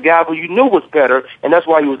going against a guy who you knew was better, and that's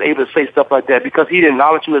why you was able to say stuff like that, because he didn't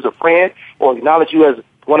acknowledge you as a friend or acknowledge you as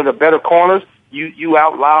one of the better corners. You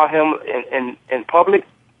outloud him in public.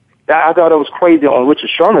 I thought it was crazy on Richard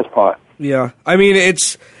Sherman's part. Yeah. I mean,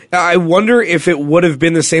 I wonder if it would have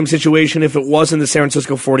been the same situation if it wasn't the San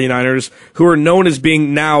Francisco 49ers, who are known as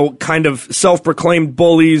being now kind of self-proclaimed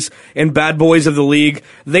bullies and bad boys of the league.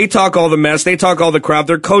 They talk all the mess. They talk all the crap.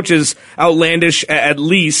 Their coach is outlandish at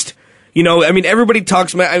least. You know, I mean, everybody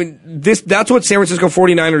talks. I mean, that's what San Francisco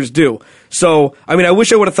 49ers do. So, I mean, I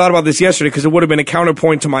wish I would have thought about this yesterday because it would have been a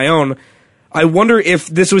counterpoint to my own. I wonder if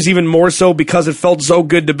this was even more so because it felt so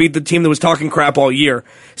good to beat the team that was talking crap all year.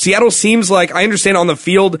 Seattle seems like, I understand on the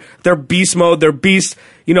field, they're beast mode, they're beast,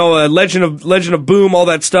 you know, legend of boom, all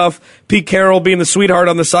that stuff. Pete Carroll being the sweetheart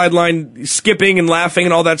on the sideline, skipping and laughing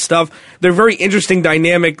and all that stuff. They're a very interesting,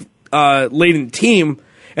 dynamic, laden team.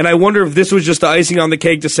 And I wonder if this was just the icing on the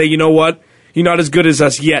cake to say, you know what, you're not as good as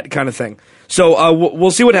us yet, kind of thing. So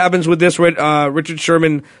we'll see what happens with this Richard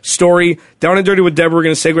Sherman story. Down and Dirty with Deborah, we're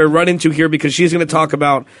going to segue right into here because she's going to talk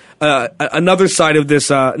about another side of this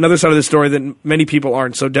story that many people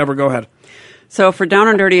aren't. So, Deborah, go ahead. So for Down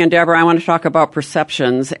and Dirty and Deborah, I want to talk about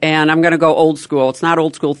perceptions, and I'm going to go old school. It's not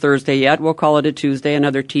Old School Thursday yet. We'll call it a Tuesday,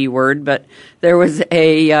 another T word. But there was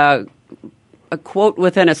a quote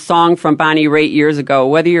within a song from Bonnie Raitt years ago: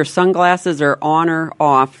 whether your sunglasses are on or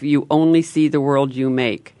off, you only see the world you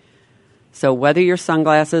make. So whether your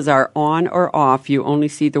sunglasses are on or off, you only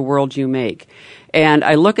see the world you make. And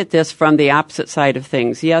I look at this from the opposite side of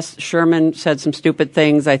things. Yes, Sherman said some stupid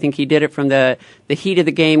things. I think he did it from the heat of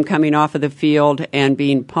the game, coming off of the field and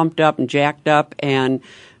being pumped up and jacked up, and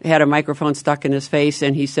had a microphone stuck in his face,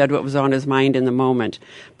 and he said what was on his mind in the moment.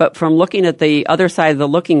 But from looking at the other side of the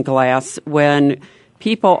looking glass, when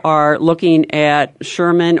people are looking at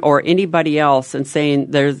Sherman or anybody else and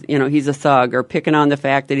saying he's a thug, or picking on the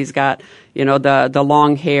fact that he's got, the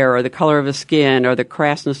long hair, or the color of his skin, or the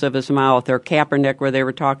crassness of his mouth, or Kaepernick, where they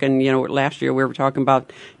were talking, last year we were talking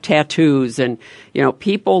about tattoos, and,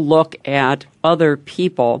 people look at other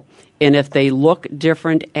people, and if they look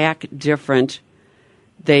different, act different,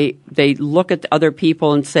 they look at other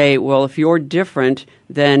people and say, well, if you're different,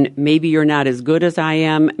 then maybe you're not as good as I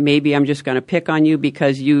am. Maybe I'm just going to pick on you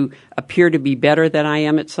because you appear to be better than I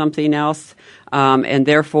am at something else. And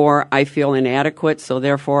therefore I feel inadequate. So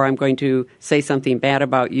therefore I'm going to say something bad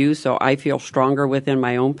about you. So I feel stronger within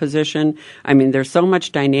my own position. I mean, there's so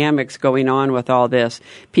much dynamics going on with all this.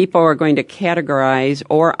 People are going to categorize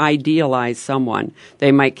or idealize someone.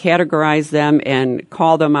 They might categorize them and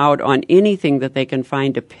call them out on anything that they can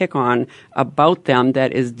find to pick on about them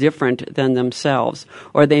that is different than themselves.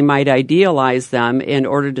 Or they might idealize them in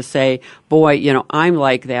order to say, boy, I'm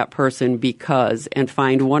like that person because, and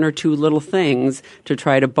find one or two little things to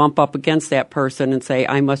try to bump up against that person and say,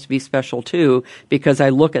 I must be special too because I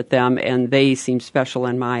look at them and they seem special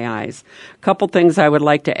in my eyes. A couple things I would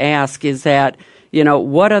like to ask is that,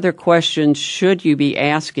 what other questions should you be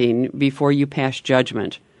asking before you pass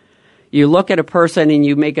judgment? You look at a person and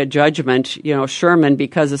you make a judgment, Sherman,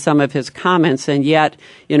 because of some of his comments, and yet,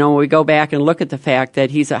 when we go back and look at the fact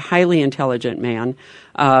that he's a highly intelligent man,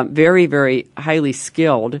 very, very highly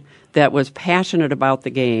skilled, that was passionate about the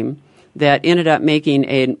game, that ended up making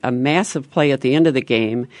a massive play at the end of the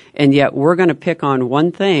game, and yet we're going to pick on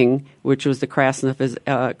one thing, which was the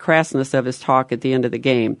crassness of his talk at the end of the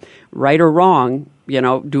game. Right or wrong,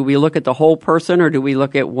 do we look at the whole person or do we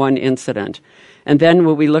look at one incident? And then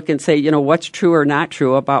will we look and say, what's true or not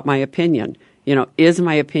true about my opinion? Is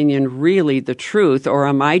my opinion really the truth, or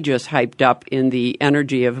am I just hyped up in the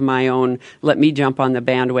energy of my own, let me jump on the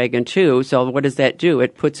bandwagon too? So what does that do?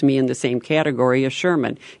 It puts me in the same category as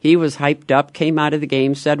Sherman. He was hyped up, came out of the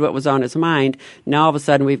game, said what was on his mind. Now all of a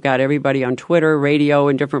sudden we've got everybody on Twitter, radio,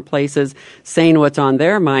 and different places saying what's on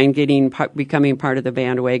their mind, becoming part of the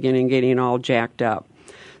bandwagon and getting all jacked up.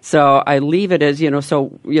 So I leave it as,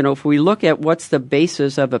 if we look at what's the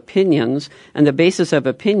basis of opinions, and the basis of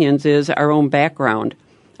opinions is our own background,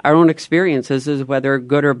 our own experiences, is whether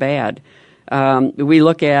good or bad. We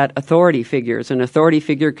look at authority figures. An authority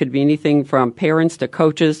figure could be anything from parents to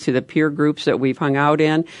coaches to the peer groups that we've hung out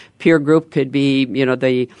in. Peer group could be,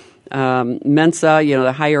 the Mensa,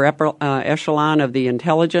 the higher echelon of the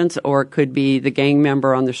intelligence, or it could be the gang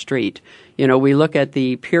member on the street. We look at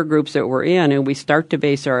the peer groups that we're in, and we start to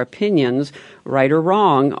base our opinions, right or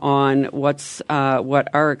wrong, on what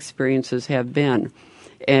our experiences have been.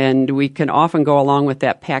 And we can often go along with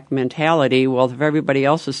that pack mentality. Well, if everybody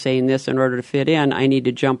else is saying this in order to fit in, I need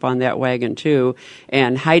to jump on that wagon too,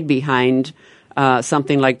 and hide behind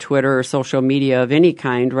something like Twitter or social media of any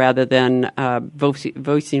kind, rather than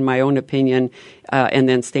voicing my own opinion and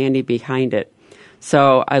then standing behind it.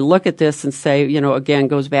 So I look at this and say, again,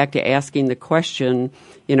 goes back to asking the question,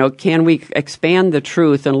 can we expand the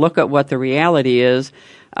truth and look at what the reality is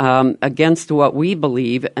against what we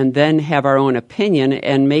believe, and then have our own opinion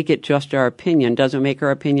and make it just our opinion? Doesn't make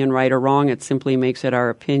our opinion right or wrong. It simply makes it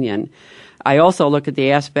our opinion. I also look at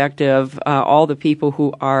the aspect of all the people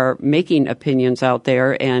who are making opinions out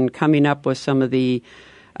there and coming up with some of the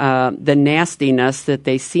the nastiness that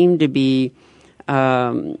they seem to be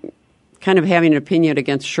kind of having an opinion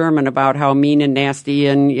against Sherman about how mean and nasty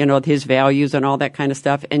and, his values and all that kind of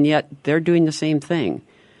stuff, and yet they're doing the same thing.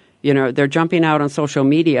 They're jumping out on social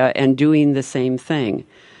media and doing the same thing.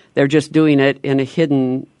 They're just doing it in a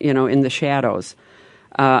hidden, in the shadows.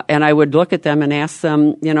 And I would look at them and ask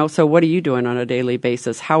them, so what are you doing on a daily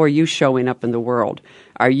basis? How are you showing up in the world?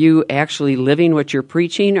 Are you actually living what you're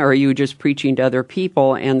preaching, or are you just preaching to other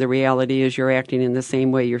people, and the reality is you're acting in the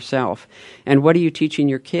same way yourself? And what are you teaching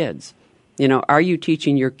your kids? Are you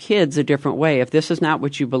teaching your kids a different way? If this is not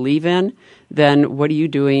what you believe in, then what are you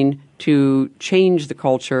doing to change the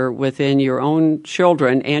culture within your own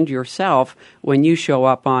children and yourself when you show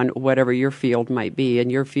up on whatever your field might be?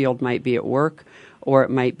 And your field might be at work, or it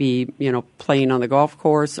might be, playing on the golf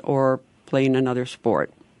course or playing another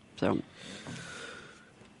sport. So,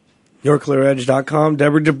 YourClearEdge.com.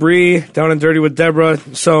 Deborah Debris, Down and Dirty with Deborah.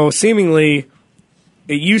 So seemingly,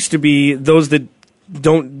 it used to be those that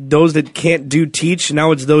can't do teach.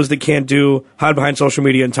 Now it's those that can't do hide behind social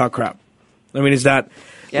media and talk crap. I mean, is that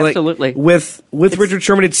absolutely with Richard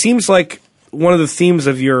Sherman? It seems like one of the themes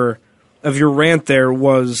of your rant there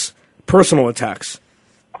was personal attacks.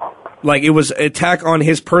 Like it was attack on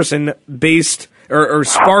his person based or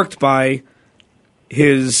sparked by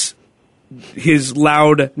his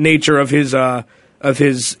loud nature of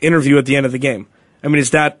his interview at the end of the game. I mean,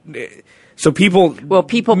 is that so? People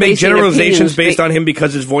make generalizations based on him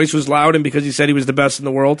because his voice was loud and because he said he was the best in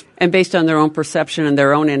the world, and based on their own perception and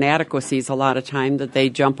their own inadequacies. A lot of time that they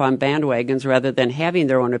jump on bandwagons rather than having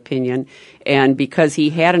their own opinion. And because he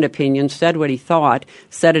had an opinion, said what he thought,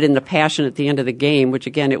 said it in the passion at the end of the game, which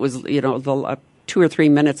again, it was the 2 or 3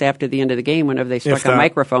 minutes after the end of the game, whenever they stuck a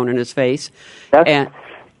microphone in his face. Go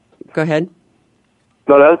ahead.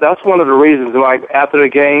 No, that's one of the reasons. Like after the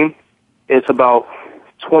game, it's about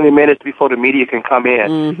 20 minutes before the media can come in.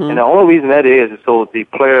 Mm-hmm. And the only reason that is so the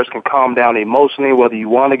players can calm down emotionally, whether you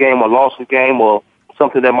won the game or lost the game or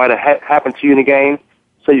something that might have happened to you in the game,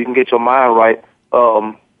 so you can get your mind right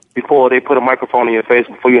before they put a microphone in your face,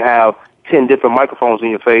 before you have 10 different microphones in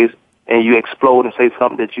your face and you explode and say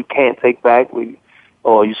something that you can't take back,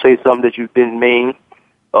 or you say something that you didn't mean.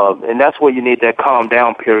 And that's where you need that calm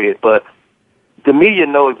down period. But the media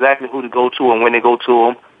know exactly who to go to and when they go to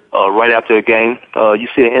them. Right after a game, you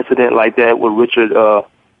see an incident like that with Richard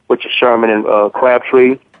Sherman and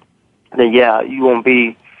Crabtree, then you won't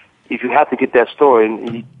be. If you have to get that story,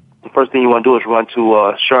 the first thing you want to do is run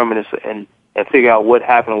to Sherman and figure out what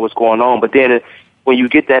happened and what's going on. But then when you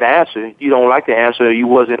get that answer, you don't like the answer. You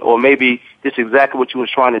wasn't, or maybe this is exactly what you was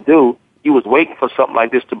trying to do. You was waiting for something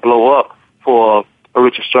like this to blow up for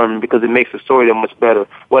Richard Sherman because it makes the story that much better.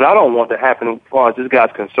 What I don't want to happen as far as this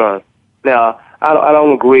guy's concerned. Now, I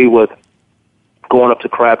don't agree with going up to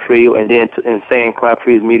Crabtree and saying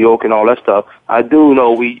Crabtree is mediocre and all that stuff. I do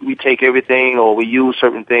know we take everything or we use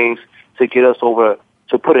certain things to get us over,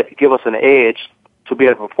 give us an edge to be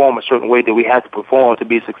able to perform a certain way that we have to perform to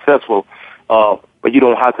be successful. But you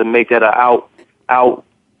don't have to make that an out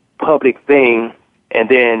public thing and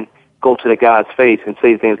then go to the guy's face and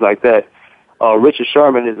say things like that. Richard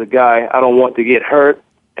Sherman is a guy I don't want to get hurt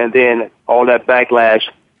and then all that backlash,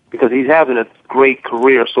 because he's having a great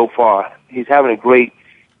career so far. He's having a great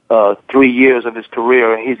 3 years of his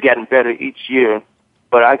career, and he's getting better each year.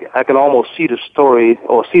 But I can almost see the story,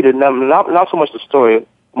 or see not so much the story,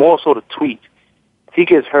 more so the tweet. If he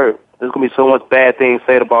gets hurt, there's going to be so much bad things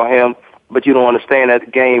said about him, but you don't understand that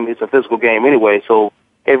the game is a physical game anyway, so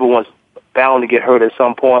everyone's bound to get hurt at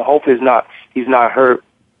some point. Hopefully he's not hurt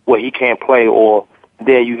where he can't play, or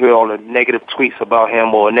then you hear all the negative tweets about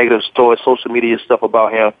him or negative stories, social media stuff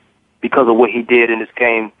about him because of what he did in this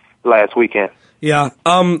game last weekend. Yeah,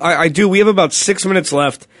 I do. We have about 6 minutes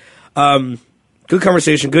left. Good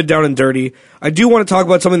conversation, good down and dirty. I do want to talk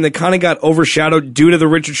about something that kind of got overshadowed due to the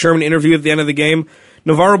Richard Sherman interview at the end of the game.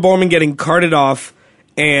 Navarro Bowman getting carted off,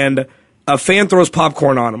 and a fan throws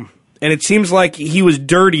popcorn on him. And it seems like he was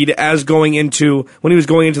dirtied when he was going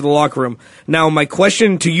into the locker room. Now, my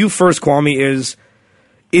question to you first, Kwamie,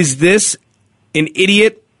 is this an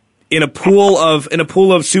idiot in a pool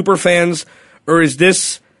of super fans, or is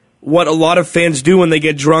this what a lot of fans do when they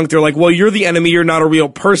get drunk? They're like, well, you're the enemy, you're not a real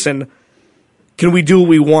person. Can we do what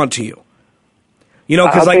we want to you?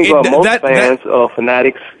 Because most fans,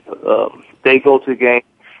 fanatics, they go to the game.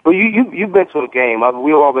 Well, you've been to a game.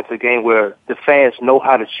 We've all been to a game where the fans know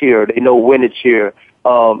how to cheer. They know when to cheer.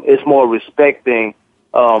 It's more respect thing.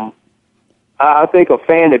 I think a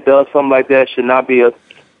fan that does something like that should not be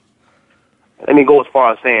let me go as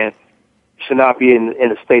far as saying should not be in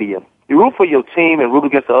the stadium. You root for your team and root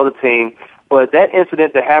against the other team, But that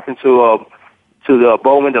incident that happened to the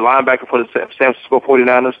Bowman, the linebacker for the San Francisco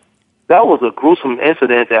 49ers, that was a gruesome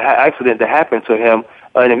accident that happened to him.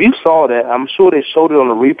 And if you saw that, I'm sure they showed it on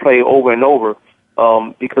the replay over and over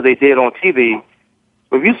because they did on TV.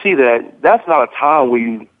 But if you see that, that's not a time where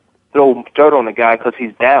you throw dirt on the guy because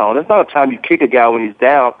he's down. That's not a time you kick a guy when he's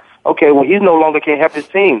down. Okay, well, he no longer can help his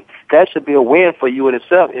team. That should be a win for you in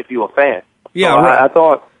itself if you're a fan. Yeah, so right. I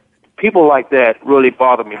thought people like that really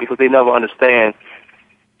bother me because they never understand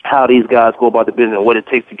how these guys go about the business and what it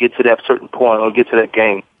takes to get to that certain point or get to that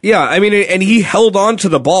game. Yeah, I mean, and he held on to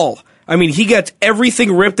the ball. I mean, he gets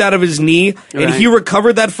everything ripped out of his knee, and he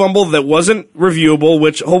recovered that fumble that wasn't reviewable,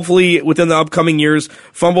 which hopefully within the upcoming years,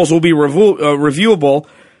 fumbles will be reviewable.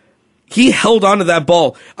 He held on to that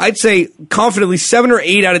ball. I'd say confidently 7 or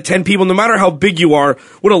 8 out of 10 people, no matter how big you are,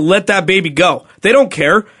 would have let that baby go. They don't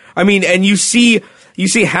care. I mean, and you see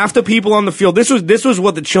half the people on the field. This was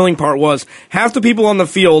what the chilling part was. Half the people on the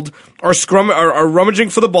field are rummaging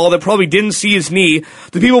for the ball that probably didn't see his knee.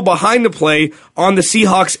 The people behind the play on the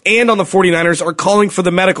Seahawks and on the 49ers are calling for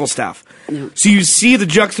the medical staff. Yeah. So you see the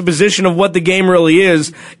juxtaposition of what the game really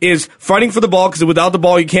is fighting for the ball, because without the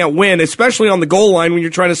ball you can't win, especially on the goal line when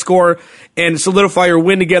you're trying to score and solidify your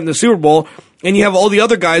win to get in the Super Bowl. And you have all the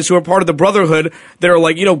other guys who are part of the brotherhood that are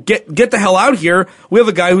like, get the hell out here. We have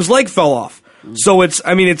a guy whose leg fell off. So it's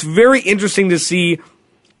very interesting to see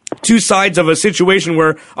two sides of a situation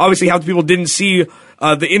where obviously half the people didn't see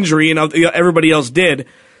the injury and everybody else did.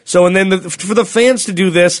 So, and then for the fans to do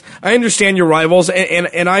this, I understand your rivals,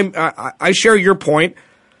 and I share your point.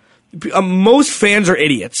 Most fans are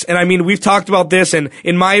idiots, and I mean, we've talked about this, and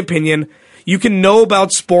in my opinion, you can know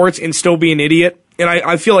about sports and still be an idiot, and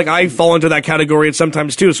I feel like I fall into that category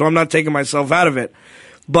sometimes too, so I'm not taking myself out of it.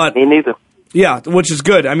 But me neither. Yeah, which is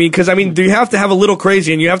good. I mean, because you have to have a little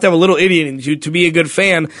crazy and you have to have a little idiot in you to be a good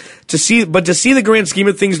fan to see the grand scheme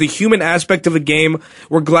of things, the human aspect of a game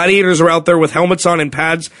where gladiators are out there with helmets on and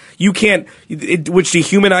pads. You can't, which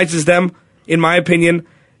dehumanizes them. In my opinion,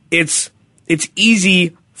 it's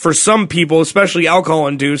easy for some people, especially alcohol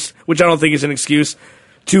induced, which I don't think is an excuse,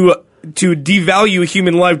 to devalue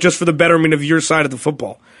human life just for the betterment of your side of the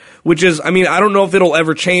football. Which is, I mean, I don't know if it'll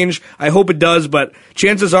ever change. I hope it does, but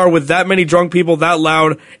chances are with that many drunk people, that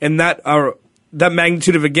loud, and that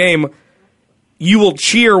magnitude of a game, you will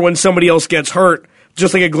cheer when somebody else gets hurt,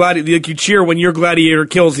 just like like you cheer when your gladiator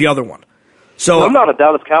kills the other one. So I'm not a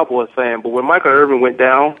Dallas Cowboys fan, but when Michael Irvin went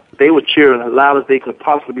down, they were cheering as loud as they could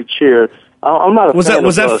possibly cheer. I'm not a fan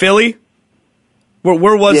Was that Philly?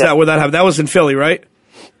 Where was that? Where that happened? That was in Philly, right?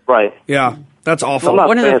 Right. Yeah. That's awful.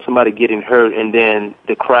 I'm not saying somebody getting hurt and then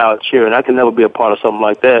the crowd cheering. I can never be a part of something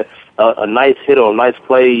like that. A nice hit or a nice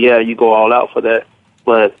play, yeah, you go all out for that.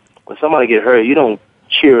 But when somebody get hurt, you don't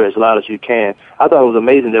cheer as loud as you can. I thought it was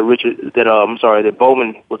amazing that that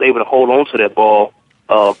Bowman was able to hold on to that ball.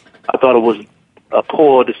 I thought it was a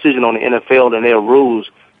poor decision on the NFL and their rules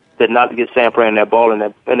that not to get Sam playing that ball in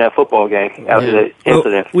that football game after that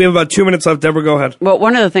incident. We have about 2 minutes left. Deborah, go ahead. Well,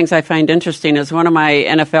 one of the things I find interesting is one of my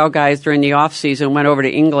NFL guys during the off season went over to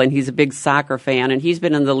England. He's a big soccer fan, and he's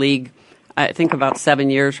been in the league, I think, about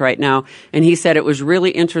 7 years right now. And he said it was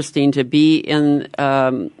really interesting to be in,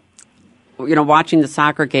 watching the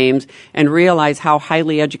soccer games and realize how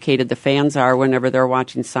highly educated the fans are whenever they're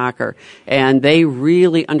watching soccer. And they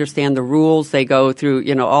really understand the rules. They go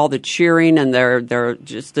through, all the cheering, and they're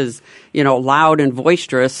just as, loud and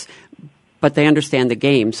boisterous, but they understand the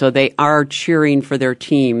game. So they are cheering for their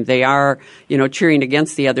team. They are, cheering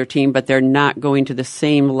against the other team, but they're not going to the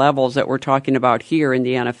same levels that we're talking about here in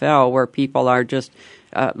the NFL, where people are just,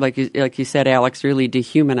 like you said, Alex, really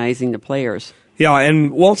dehumanizing the players. Yeah,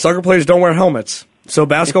 and, soccer players don't wear helmets. So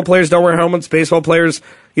basketball players don't wear helmets. Baseball players,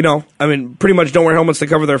 pretty much don't wear helmets to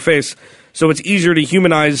cover their face. So it's easier to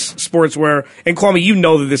humanize sports where, and Kwamie, you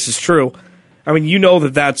know that this is true. I mean, you know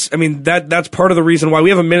that's part of the reason why. We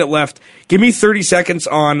have a minute left. Give me 30 seconds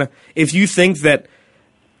on if you think that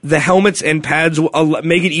the helmets and pads will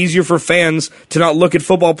make it easier for fans to not look at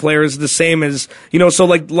football players the same as, so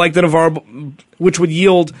like the Navarro, which would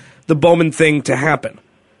yield the Bowman thing to happen.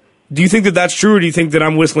 Do you think that that's true, or do you think that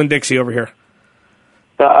I'm whistling Dixie over here?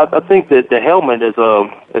 I think that the helmet is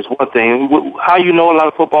one thing. How a lot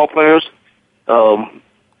of football players, and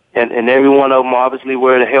every one of them obviously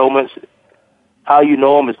wear the helmets. How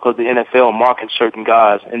them is because the NFL marking certain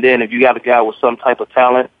guys, and then if you got a guy with some type of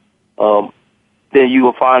talent, then you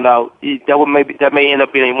will find out that may end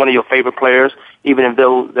up being one of your favorite players, even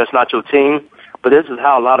if that's not your team. But this is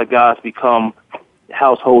how a lot of guys become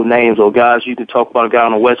household names, or guys you can talk about a guy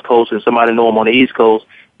on the West Coast and somebody know him on the East Coast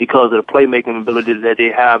because of the playmaking ability that they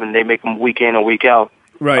have, and they make them week in and week out.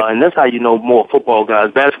 Right. And that's how you know more football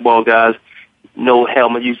guys. Basketball guys, no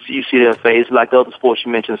helmet. You see their face, like the other sports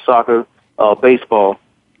you mentioned, soccer, baseball.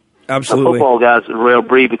 Absolutely. Football guys are a rare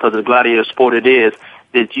breed because of the gladiator sport it is,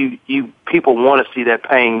 that you people want to see that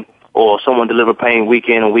pain or someone deliver pain week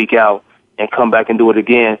in and week out and come back and do it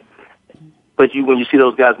again. But when you see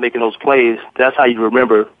those guys making those plays, that's how you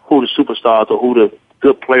remember who the superstars or who the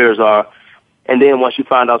good players are. And then once you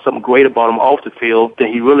find out something great about him off the field,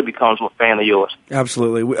 then he really becomes a fan of yours.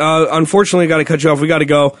 Absolutely. Unfortunately, got to cut you off. We got to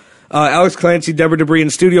go. Alex Clancy, Deborah Debris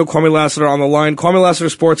in studio, Kwamie Lassiter on the line. Kwamie Lassiter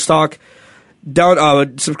Sports Talk.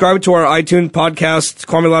 Subscribe to our iTunes podcast,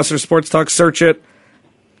 Kwamie Lassiter Sports Talk. Search it.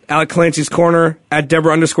 Alex Clancy's Corner, at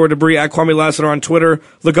Deborah_Debris, at Kwamie Lassiter on Twitter.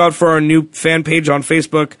 Look out for our new fan page on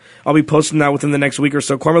Facebook. I'll be posting that within the next week or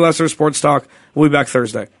so. Kwamie Lassiter Sports Talk. We'll be back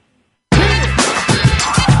Thursday.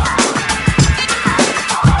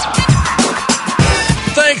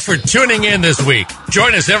 Thanks for tuning in this week.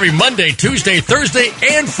 Join us every Monday, Tuesday, Thursday,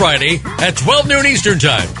 and Friday at 12 noon Eastern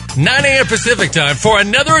Time, 9 a.m. Pacific Time for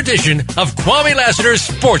another edition of Kwamie Lassiter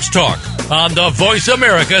Sports Talk on the Voice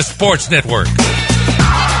America Sports Network.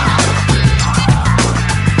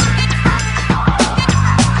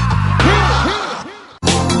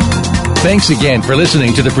 Thanks again for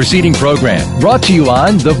listening to the preceding program, brought to you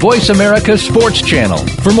on the Voice America Sports Channel.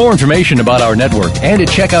 For more information about our network and to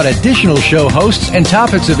check out additional show hosts and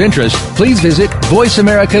topics of interest, please visit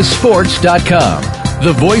voiceamericasports.com.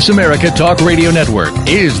 The Voice America Talk Radio Network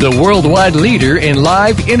is the worldwide leader in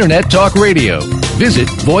live Internet talk radio. Visit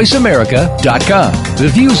voiceamerica.com. The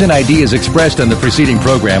views and ideas expressed on the preceding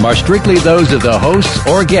program are strictly those of the hosts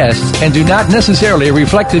or guests and do not necessarily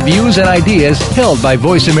reflect the views and ideas held by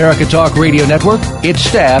Voice America Talk Radio Network, its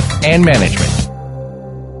staff, and management.